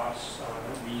indirect costs are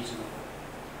reasonable.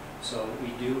 So we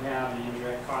do have an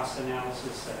indirect cost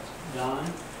analysis that's done,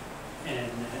 and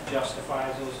that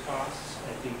justifies those costs.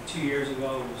 I think 2 years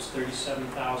ago it was $37,000.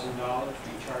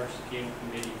 We charged the cable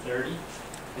committee $30,000.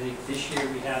 I think this year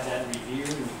we have that reviewed,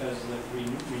 and because the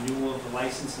renewal of the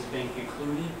license has been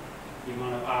concluded, the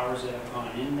amount of hours that have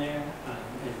gone in there,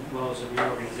 as well as the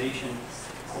reorganization,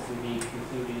 hopefully being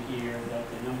concluded here, that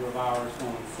the number of hours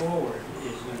going forward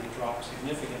is going to drop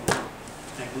significantly.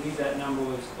 I believe that number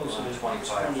was closer to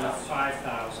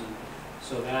 25,000.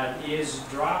 So that is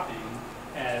dropping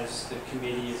as the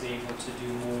committee is able to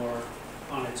do more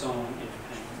on its own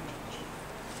independently.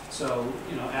 So,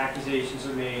 you know, accusations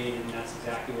are made, and that's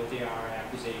exactly what they are,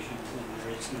 accusations, and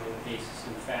there is no basis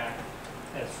in fact,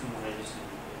 as from what I just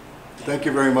indicated. Thank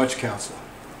you very much, Council.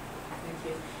 Thank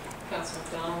you. Councilor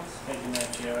McDonald? Thank you,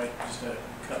 Madam Chair. Just a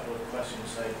couple of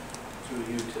questions through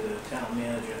you to the town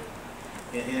manager.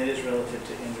 And it is relative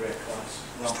to indirect costs.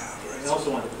 Well, I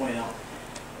also want to point out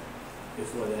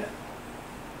before that,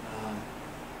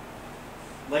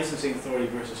 licensing authority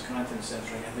versus content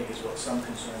censoring, I think, is what some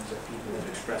concerns that people have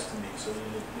expressed to me. So, you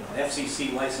know,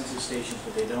 FCC licenses stations,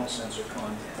 but they don't censor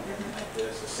content.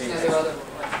 That's the same.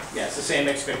 Yeah, it's the same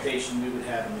expectation we would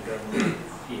have in the government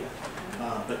here.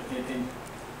 But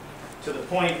to the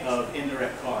point of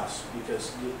indirect costs,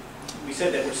 because we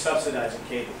said that we're subsidizing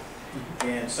cable.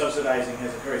 And subsidizing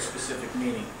has a very specific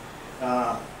meaning.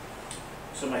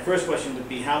 So my first question would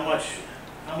be, how much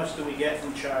do we get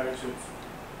from Charter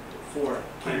for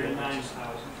cable?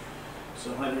 109,000.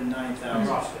 So 109,000.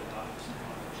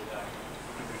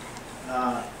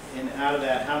 And out of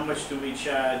that, how much do we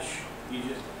charge?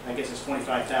 I guess it's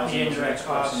 25,000. The indirect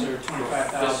costs are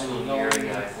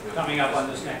 25,000 coming up on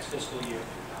this next fiscal year.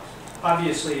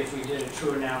 Obviously, if we did a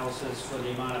true analysis for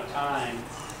the amount of time,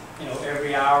 you know,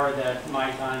 every hour that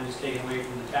my time is taken away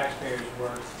from the taxpayers'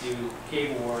 work to do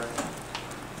cable work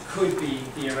could be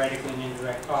theoretically an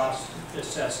indirect cost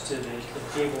assessed to the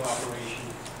cable operation.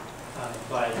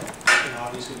 But, you know,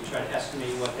 obviously we try to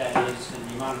estimate what that is, and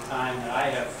the amount of time that I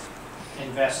have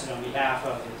invested on behalf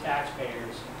of the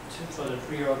taxpayers for the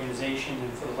reorganization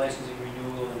and for the licensing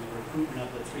renewal and the recruitment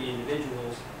of the 3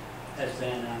 individuals has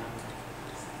been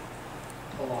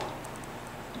a lot.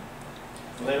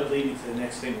 Well, that would lead me to the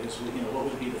next thing, is, you know, what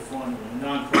would be the formula?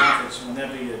 Non-profits,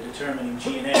 whenever you're determining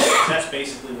G&A, that's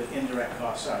basically what indirect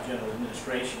costs are. General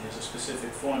administration is a specific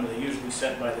formula, usually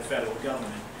set by the federal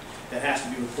government, that has to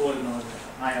be reported on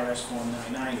IRS Form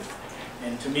 990.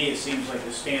 And to me, it seems like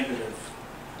the standard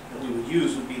that we would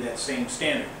use would be that same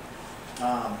standard.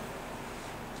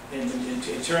 In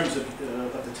terms of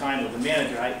the time of the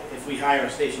manager, if we hire a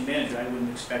station manager, I wouldn't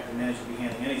expect the manager to be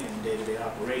handling anything in day-to-day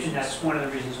operations. And that's one of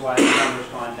the reasons why the number's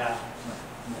gone down.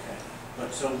 Okay.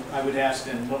 But so I would ask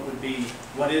then,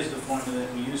 what is the formula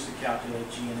that we use to calculate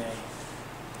G&A?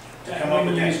 When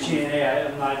we use G&A,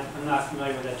 I'm not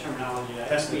familiar with that terminology.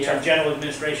 That's the term general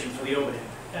administration for the overhead.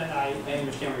 And I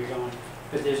understand where you're going.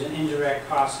 but there's an indirect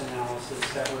cost analysis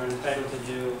that we're entitled to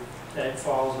do that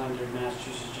falls under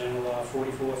Massachusetts General Law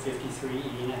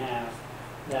 4453E1/2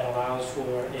 that allows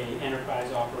for a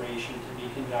enterprise operation to be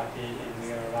conducted, and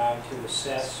we are allowed to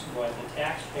assess what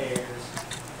taxpayer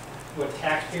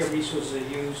resources are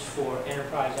used for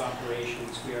enterprise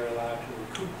operations. We are allowed to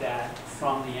recoup that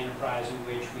from the enterprise in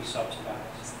which we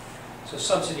subsidize. So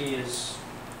subsidy is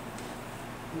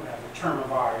whatever term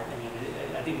of art. I mean,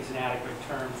 I think it's an adequate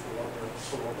term for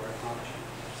what we're accomplishing.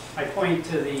 I point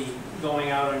to the going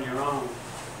out on your own.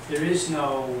 There is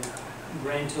no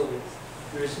rental,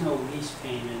 there is no lease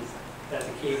payment that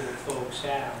the cable folks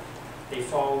have. They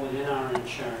fall within our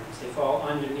insurance. They fall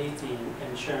underneath the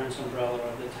insurance umbrella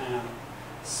of the town.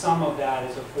 Some of that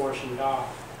is apportioned off.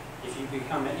 If you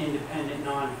become an independent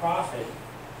nonprofit,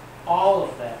 all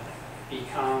of that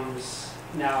becomes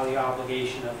now the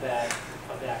obligation of that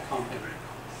company.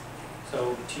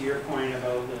 So to your point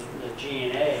about the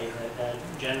G&A, that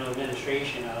general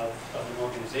administration of an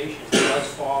organization, does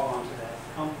fall onto that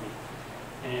company.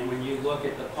 And when you look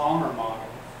at the Palmer model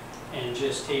and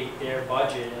just take their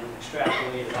budget and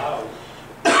extrapolate it out,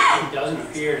 it doesn't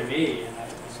appear to me, and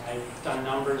I've done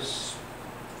numbers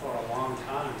for a long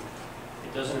time,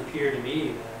 it doesn't appear to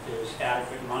me that there's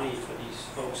adequate money for these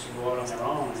folks to go out on their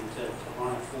own and to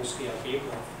run a full-scale cable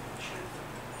operation.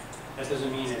 That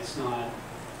doesn't mean it's not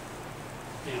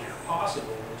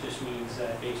possible. It just means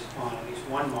that based upon at least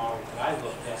one model that I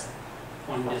looked at,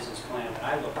 one business plan that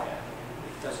I looked at,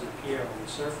 it doesn't appear on the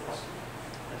surface.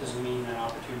 That doesn't mean that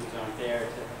opportunities aren't there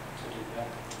to do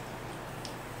better.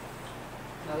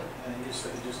 And just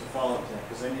to follow up to that,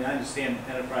 because I mean, I understand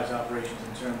enterprise operations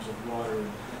in terms of water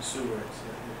and sewer,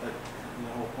 but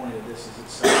the whole point of this is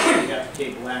it's you have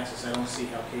cable access. I don't see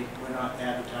how we're not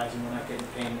advertising, we're not getting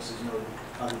payments as no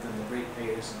other than the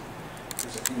ratepayers and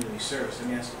as a community service. I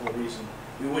mean, that's the whole reason.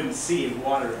 We wouldn't see a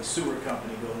water and sewer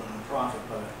company go non-profit,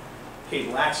 but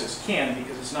cable access can,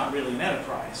 because it's not really an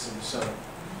enterprise. And so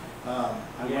I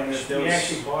wonder if those... We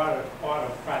actually bought a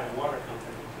private water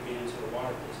company to get into the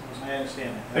water business. I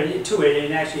understand that. But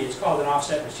and actually it's called an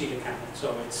offset receipt account.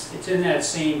 So it's in that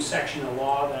same section of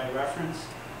law that I referenced.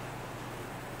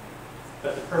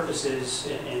 But the purpose is,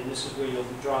 and this is where you'll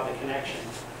draw the connection,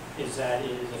 is that it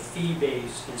is a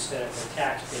fee-based instead of a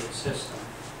tax-based system.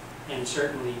 And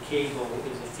certainly cable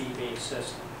is a fee-based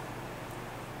system.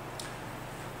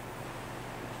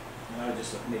 And I would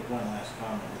just make one last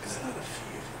comment. It's not a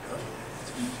fee of the government,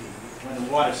 it's a fee. When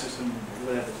the water system,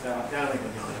 whatever,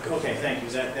 okay, thank you.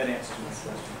 That answers my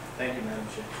question. Thank you, Madam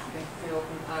Chair. Okay, you're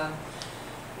welcome.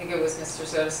 I think it was Mr.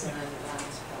 Sotis and then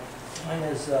Mr. Pell. Mine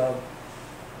is,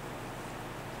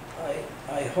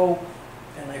 I hope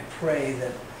and I pray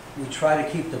that we try to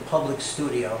keep the public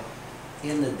studio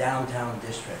in the downtown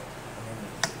district. I mean,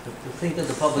 to think of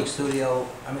the public studio,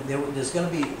 I mean, there's going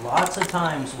to be lots of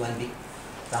times when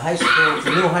the high school,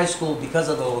 the new high school, because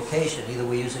of the location, either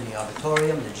we're using the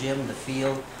auditorium, the gym, the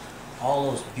field,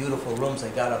 all those beautiful rooms they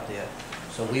got up there.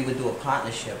 So we would do a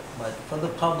partnership, but for the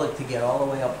public to get all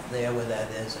the way up there where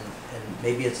that is, and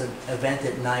maybe it's an event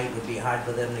at night, it would be hard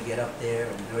for them to get up there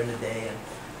and during the day. And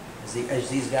as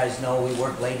these guys know, we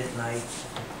work late at night.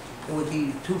 It would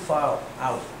be too far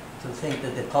out to think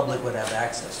that the public would have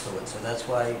access to it. So that's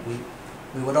why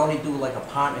we would only do like a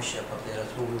partnership up there.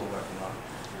 That's what we were working on.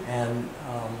 And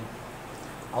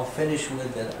I'll finish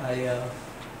with that.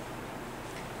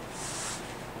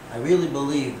 I really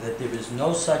believe that there is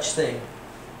no such thing.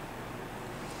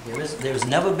 There's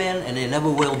never been and there never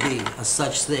will be a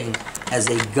such thing as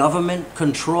a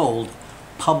government-controlled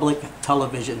public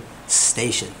television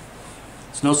station.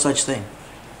 There's no such thing.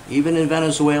 Even in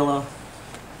Venezuela,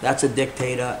 that's a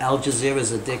dictator. Al Jazeera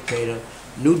is a dictator.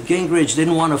 Newt Gingrich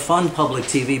didn't want to fund public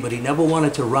TV, but he never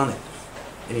wanted to run it.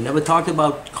 And he never talked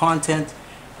about content.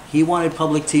 He wanted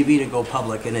public TV to go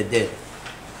public, and it did.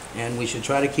 And we should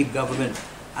try to keep government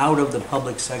out of the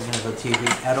public segment of the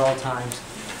TV at all times.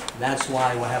 That's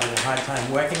why we're having a hard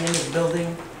time working in this building,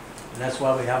 and that's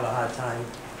why we have a hard time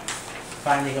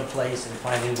finding a place and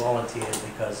finding volunteers,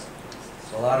 because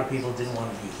a lot of people didn't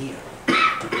want to be here.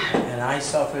 And I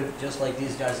suffered, just like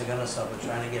these guys are going to suffer,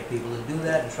 trying to get people to do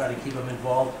that and try to keep them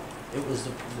involved. It was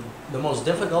the most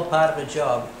difficult part of the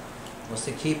job was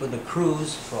to keep the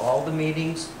crews for all the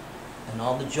meetings and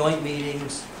all the joint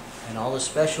meetings and all the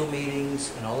special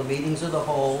meetings and all the meetings of the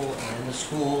whole and in the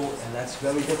school, and that's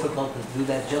very difficult to do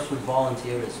that just with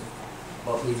volunteerism.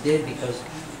 But we did, because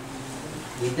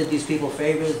we did these people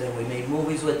favors and we made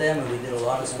movies with them and we did a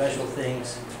lot of special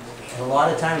things. And a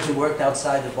lot of times we worked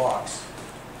outside the box.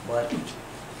 But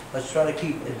let's try to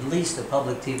keep at least the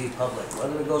public TV public.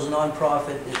 Whether it goes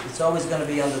nonprofit, it's always going to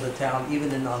be under the town,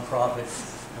 even in nonprofit.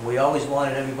 And we always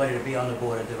wanted everybody to be on the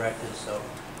board of directors, so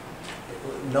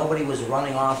nobody was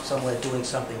running off somewhere doing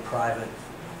something private.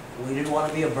 We didn't want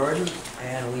to be a burden,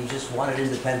 and we just wanted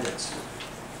independence.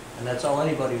 And that's all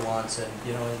anybody wants. And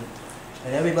you know,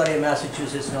 and everybody in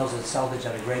Massachusetts knows that Southbridge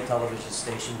had a great television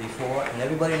station before, and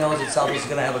everybody knows that Southbridge is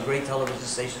going to have a great television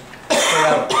station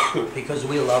forever, because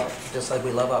we love it. Just like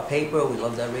we love our paper, we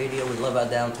love that radio, we love our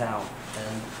downtown.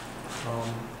 And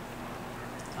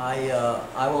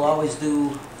I will always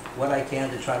do what I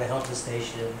can to try to help the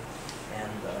station.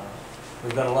 And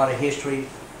we've got a lot of history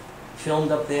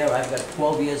filmed up there. I've got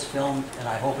 12 years filmed, and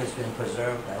I hope it's been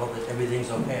preserved. I hope that everything's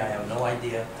okay. I have no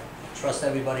idea. I trust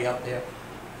everybody up there.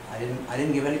 I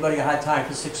didn't give anybody a hard time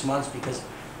for 6 months because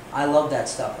I love that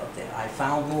stuff up there. I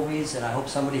found movies, and I hope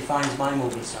somebody finds my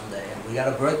movie someday. And we got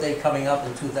a birthday coming up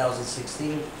in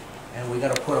 2016, and we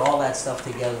got to put all that stuff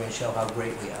together and show how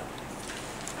great we are.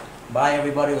 Bye,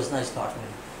 everybody. It was nice talking to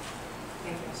you.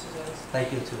 Thank you, Mr. Zotis.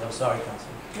 Thank you, too. I'm sorry,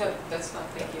 Councilman. No, that's fine,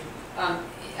 thank you.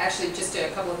 Actually, just a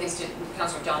couple of things to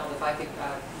Councilor Donald, if I could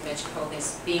mention a couple of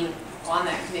things. Being on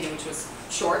that committee, which was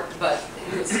short, but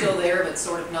it was still there, but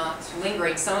sort of not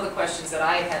lingering. Some of the questions that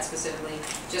I had specifically,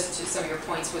 just to some of your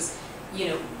points, was, you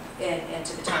know, and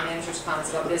to the town manager's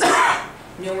comments about business,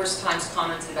 numerous times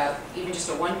commented about even just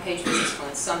a one-page business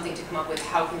plan, something to come up with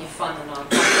how can you fund the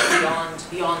nonprofit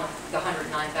beyond the $109,000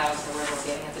 or whatever we're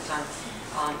getting at the time.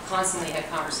 Constantly had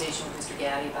conversation with Mr.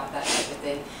 Gaddy about that type of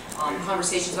thing.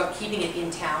 Conversations about keeping it in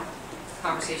town.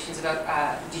 Conversations about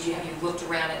have you looked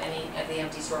around at the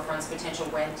empty storefronts, potential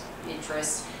rent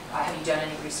interest? Have you done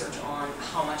any research on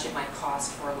how much it might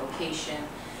cost for a location?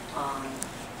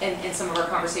 And some of our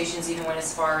conversations even went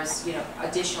as far as, you know,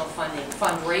 additional funding.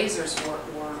 Fundraisers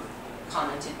were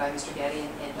commented by Mr. Gaddy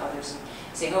and others,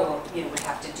 and saying, oh, well, you know, we'd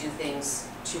have to do things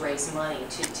to raise money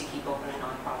to keep open a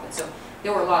nonprofit. So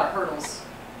there were a lot of hurdles,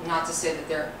 not to say that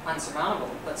they're unsurmountable,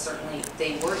 but certainly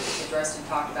they were addressed and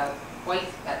talked about quite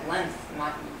at length in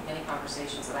many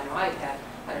conversations that I know I've had.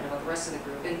 I don't know about the rest of the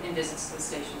group, and visits to the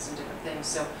stations and different things.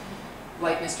 So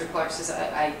like Mr. Clark says,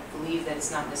 I believe that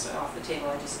it's not necessarily off the table.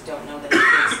 I just don't know that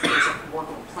there's a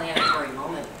workable plan at the very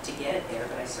moment to get it there,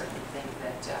 but I certainly think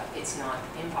that it's not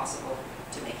impossible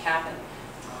to make happen.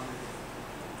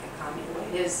 The economy the way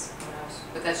it is, who knows?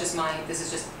 But that's just this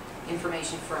is just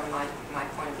information from my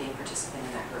point of being a participant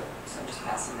in that group. So I'm just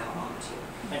passing that along to you.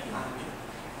 Thank you.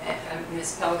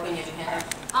 Ms. Pelican, you had your hand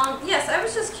up? Yes, I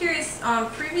was just curious,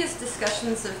 previous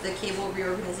discussions of the cable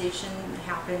reorganization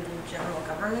happened in General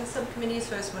Government Subcommittee,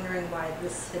 so I was wondering why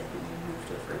this had been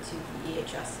moved over to the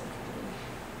EHS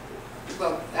Subcommittee.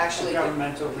 Well, actually,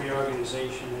 Governmental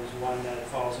reorganization is one that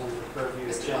falls under the purview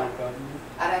of general government.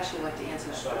 I'd actually like to answer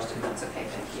that first, if that's okay,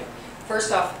 thank you.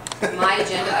 First off, my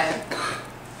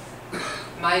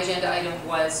agenda item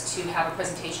was to have a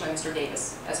presentation by Mr.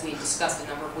 Davis, as we discussed a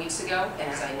number of weeks ago, and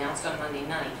as I announced on Monday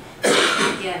night.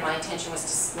 Again, my intention was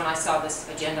to, when I saw this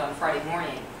agenda on Friday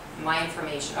morning, my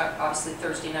information, obviously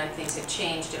Thursday night things had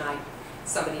changed, and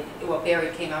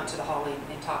Barry came out to the hallway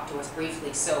and talked to us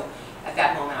briefly, so at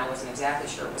that moment I wasn't exactly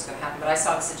sure what was going to happen, but I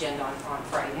saw this agenda on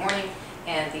Friday morning,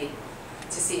 and to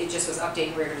see it just was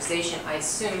updating reorganization. I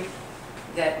assumed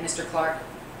that Mr. Clark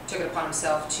took it upon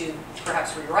himself to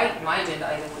perhaps rewrite my agenda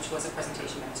item, which was a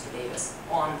presentation by Mr. Davis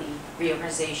on the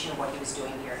reorganization of what he was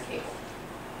doing here at cable.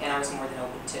 And I was more than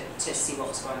open to see what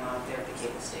was going on up there at the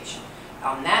cable station.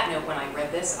 On that note, when I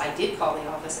read this, I did call the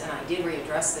office and I did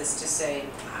readdress this to say,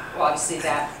 well, obviously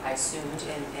that I assumed,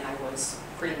 and I was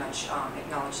pretty much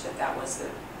acknowledged that was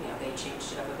they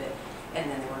changed it up a bit, and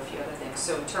then there were a few other things.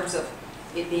 So in terms of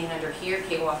it being under here,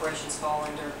 cable operations fall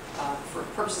under, for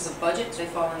purposes of budget, they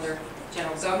fall under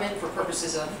general government. For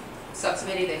purposes of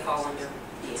subcommittee, they fall under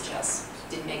EHS.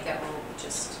 Didn't make that rule, it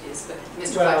just is. But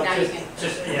Mr. Clark, now you can.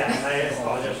 Yeah, I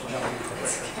apologize for jumping in.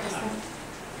 It's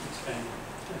been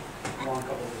a long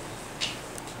couple of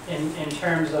weeks. In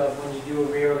terms of when you do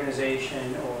a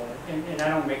reorganization, and I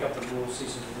don't make up the rules,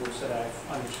 these are the rules that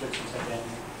I've understood since I've been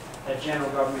here, that general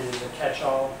government is a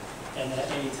catch-all, and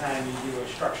that any time you do a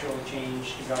structural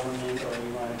change to government or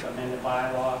you want to amend a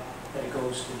bylaw, that it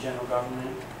goes to general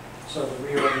government. So the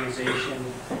reorganization,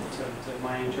 to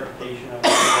my interpretation of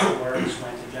how it works,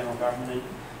 went to general government.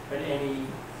 But any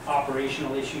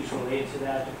operational issues related to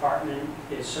that department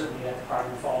is certainly that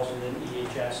department falls within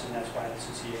EHS, and that's why this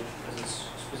is here, because it's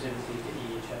specifically to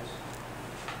EHS.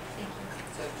 Thank you.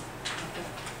 So,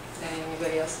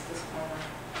 anybody else at this point?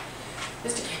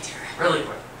 Mr. Cantera. Really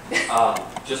quick,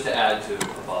 just to add to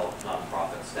about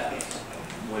nonprofit status.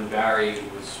 when Barry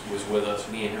was with us,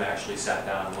 me and him actually sat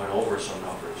down and went over some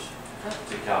numbers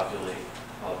to calculate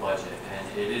a budget.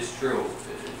 And it is true,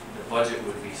 the budget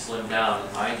would be slimmed down.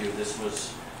 And mind you, this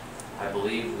was, I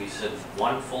believe we said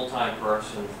one full-time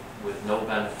person with no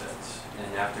benefits.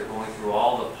 And after going through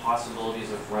all the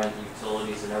possibilities of rent,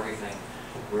 utilities and everything,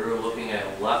 we were looking at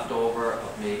a leftover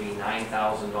of maybe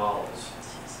 $9,000.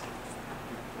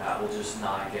 That will just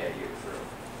not get you through.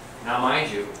 Now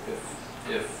mind you,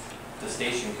 if the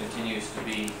station continues to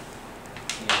be,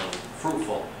 you know,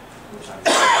 fruitful, which I'm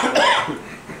sure,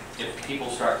 if people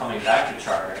start coming back to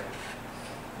charter,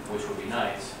 which would be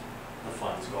nice, the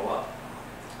funds go up.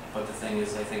 But the thing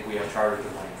is, I think we have charter to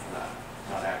blame for that,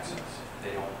 not access.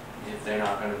 They don't, if they're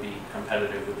not going to be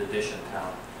competitive with the dish in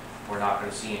town, we're not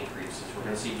going to see increases. We're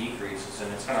going to see decreases,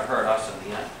 and it's going to hurt us in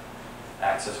the end.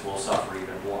 Access will suffer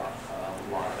even more.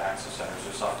 A lot of access centers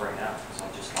are suffering now because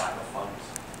of just lack of funds.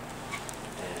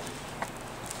 And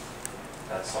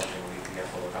that's something we have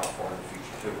to look out for in the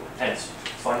future too. Hence,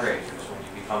 fundraisers. When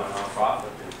you become a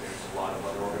nonprofit, there's a lot of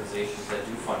other organizations that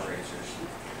do fundraisers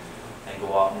and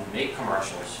go out and make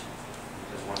commercials.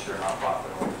 Because once you're a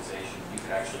nonprofit organization, you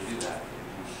can actually do that.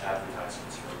 You do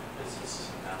advertisements for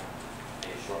businesses in town,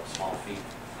 pay a small fee.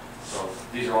 So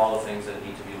these are all the things that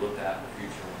need to be looked at in the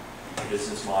future. The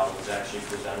business model is actually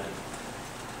presented.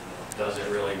 Does it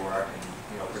really work?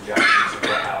 And projections of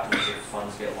what happens if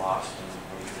funds get lost, and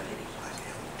what are you going to do?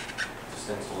 Just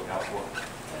things to look out for.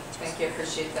 Thank you, I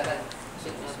appreciate that. I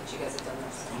didn't know that you guys have done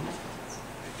this.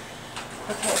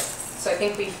 Okay, so I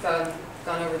think we've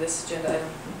gone over this agenda item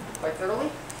quite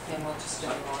thoroughly, and we'll just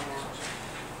jump along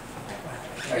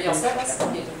now. Are you all set, Wes?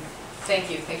 Thank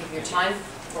you for your time.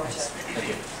 Thank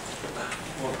you.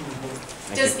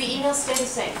 Does the email stay the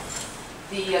same?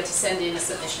 To send in a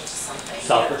submission to something?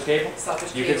 Southbridge cable?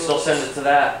 Southbridge You cable. can still send it to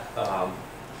that.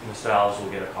 Mr. Alves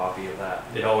will get a copy of that.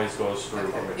 It always goes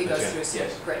through. Okay. It goes through, so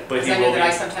yes. great. But Because he I know will that I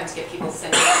be, sometimes get people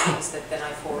sending out things that then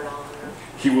I forward on.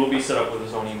 he will be set up with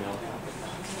his own email.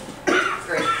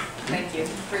 Great, thank you.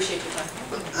 Appreciate your time.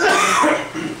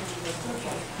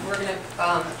 Okay, we're gonna,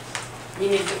 you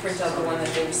need to print out the one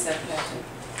that they sent back.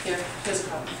 Here, here's a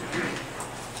copy.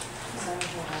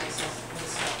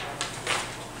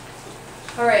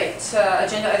 All right,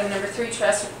 agenda item number 3,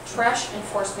 trash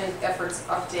enforcement efforts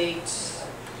update.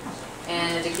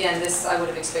 And again, this I would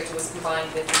have expected was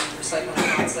combined with the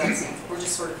recycling concepts. And we're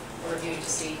just sort of reviewing to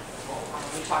see,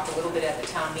 we talked a little bit at the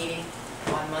town meeting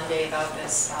on Monday about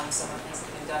this, some of the things that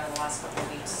have been done in the last couple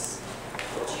of weeks.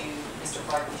 Mr.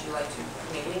 Clark, would you like to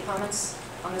make any comments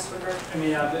on this regard? I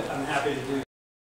mean, I'm happy to do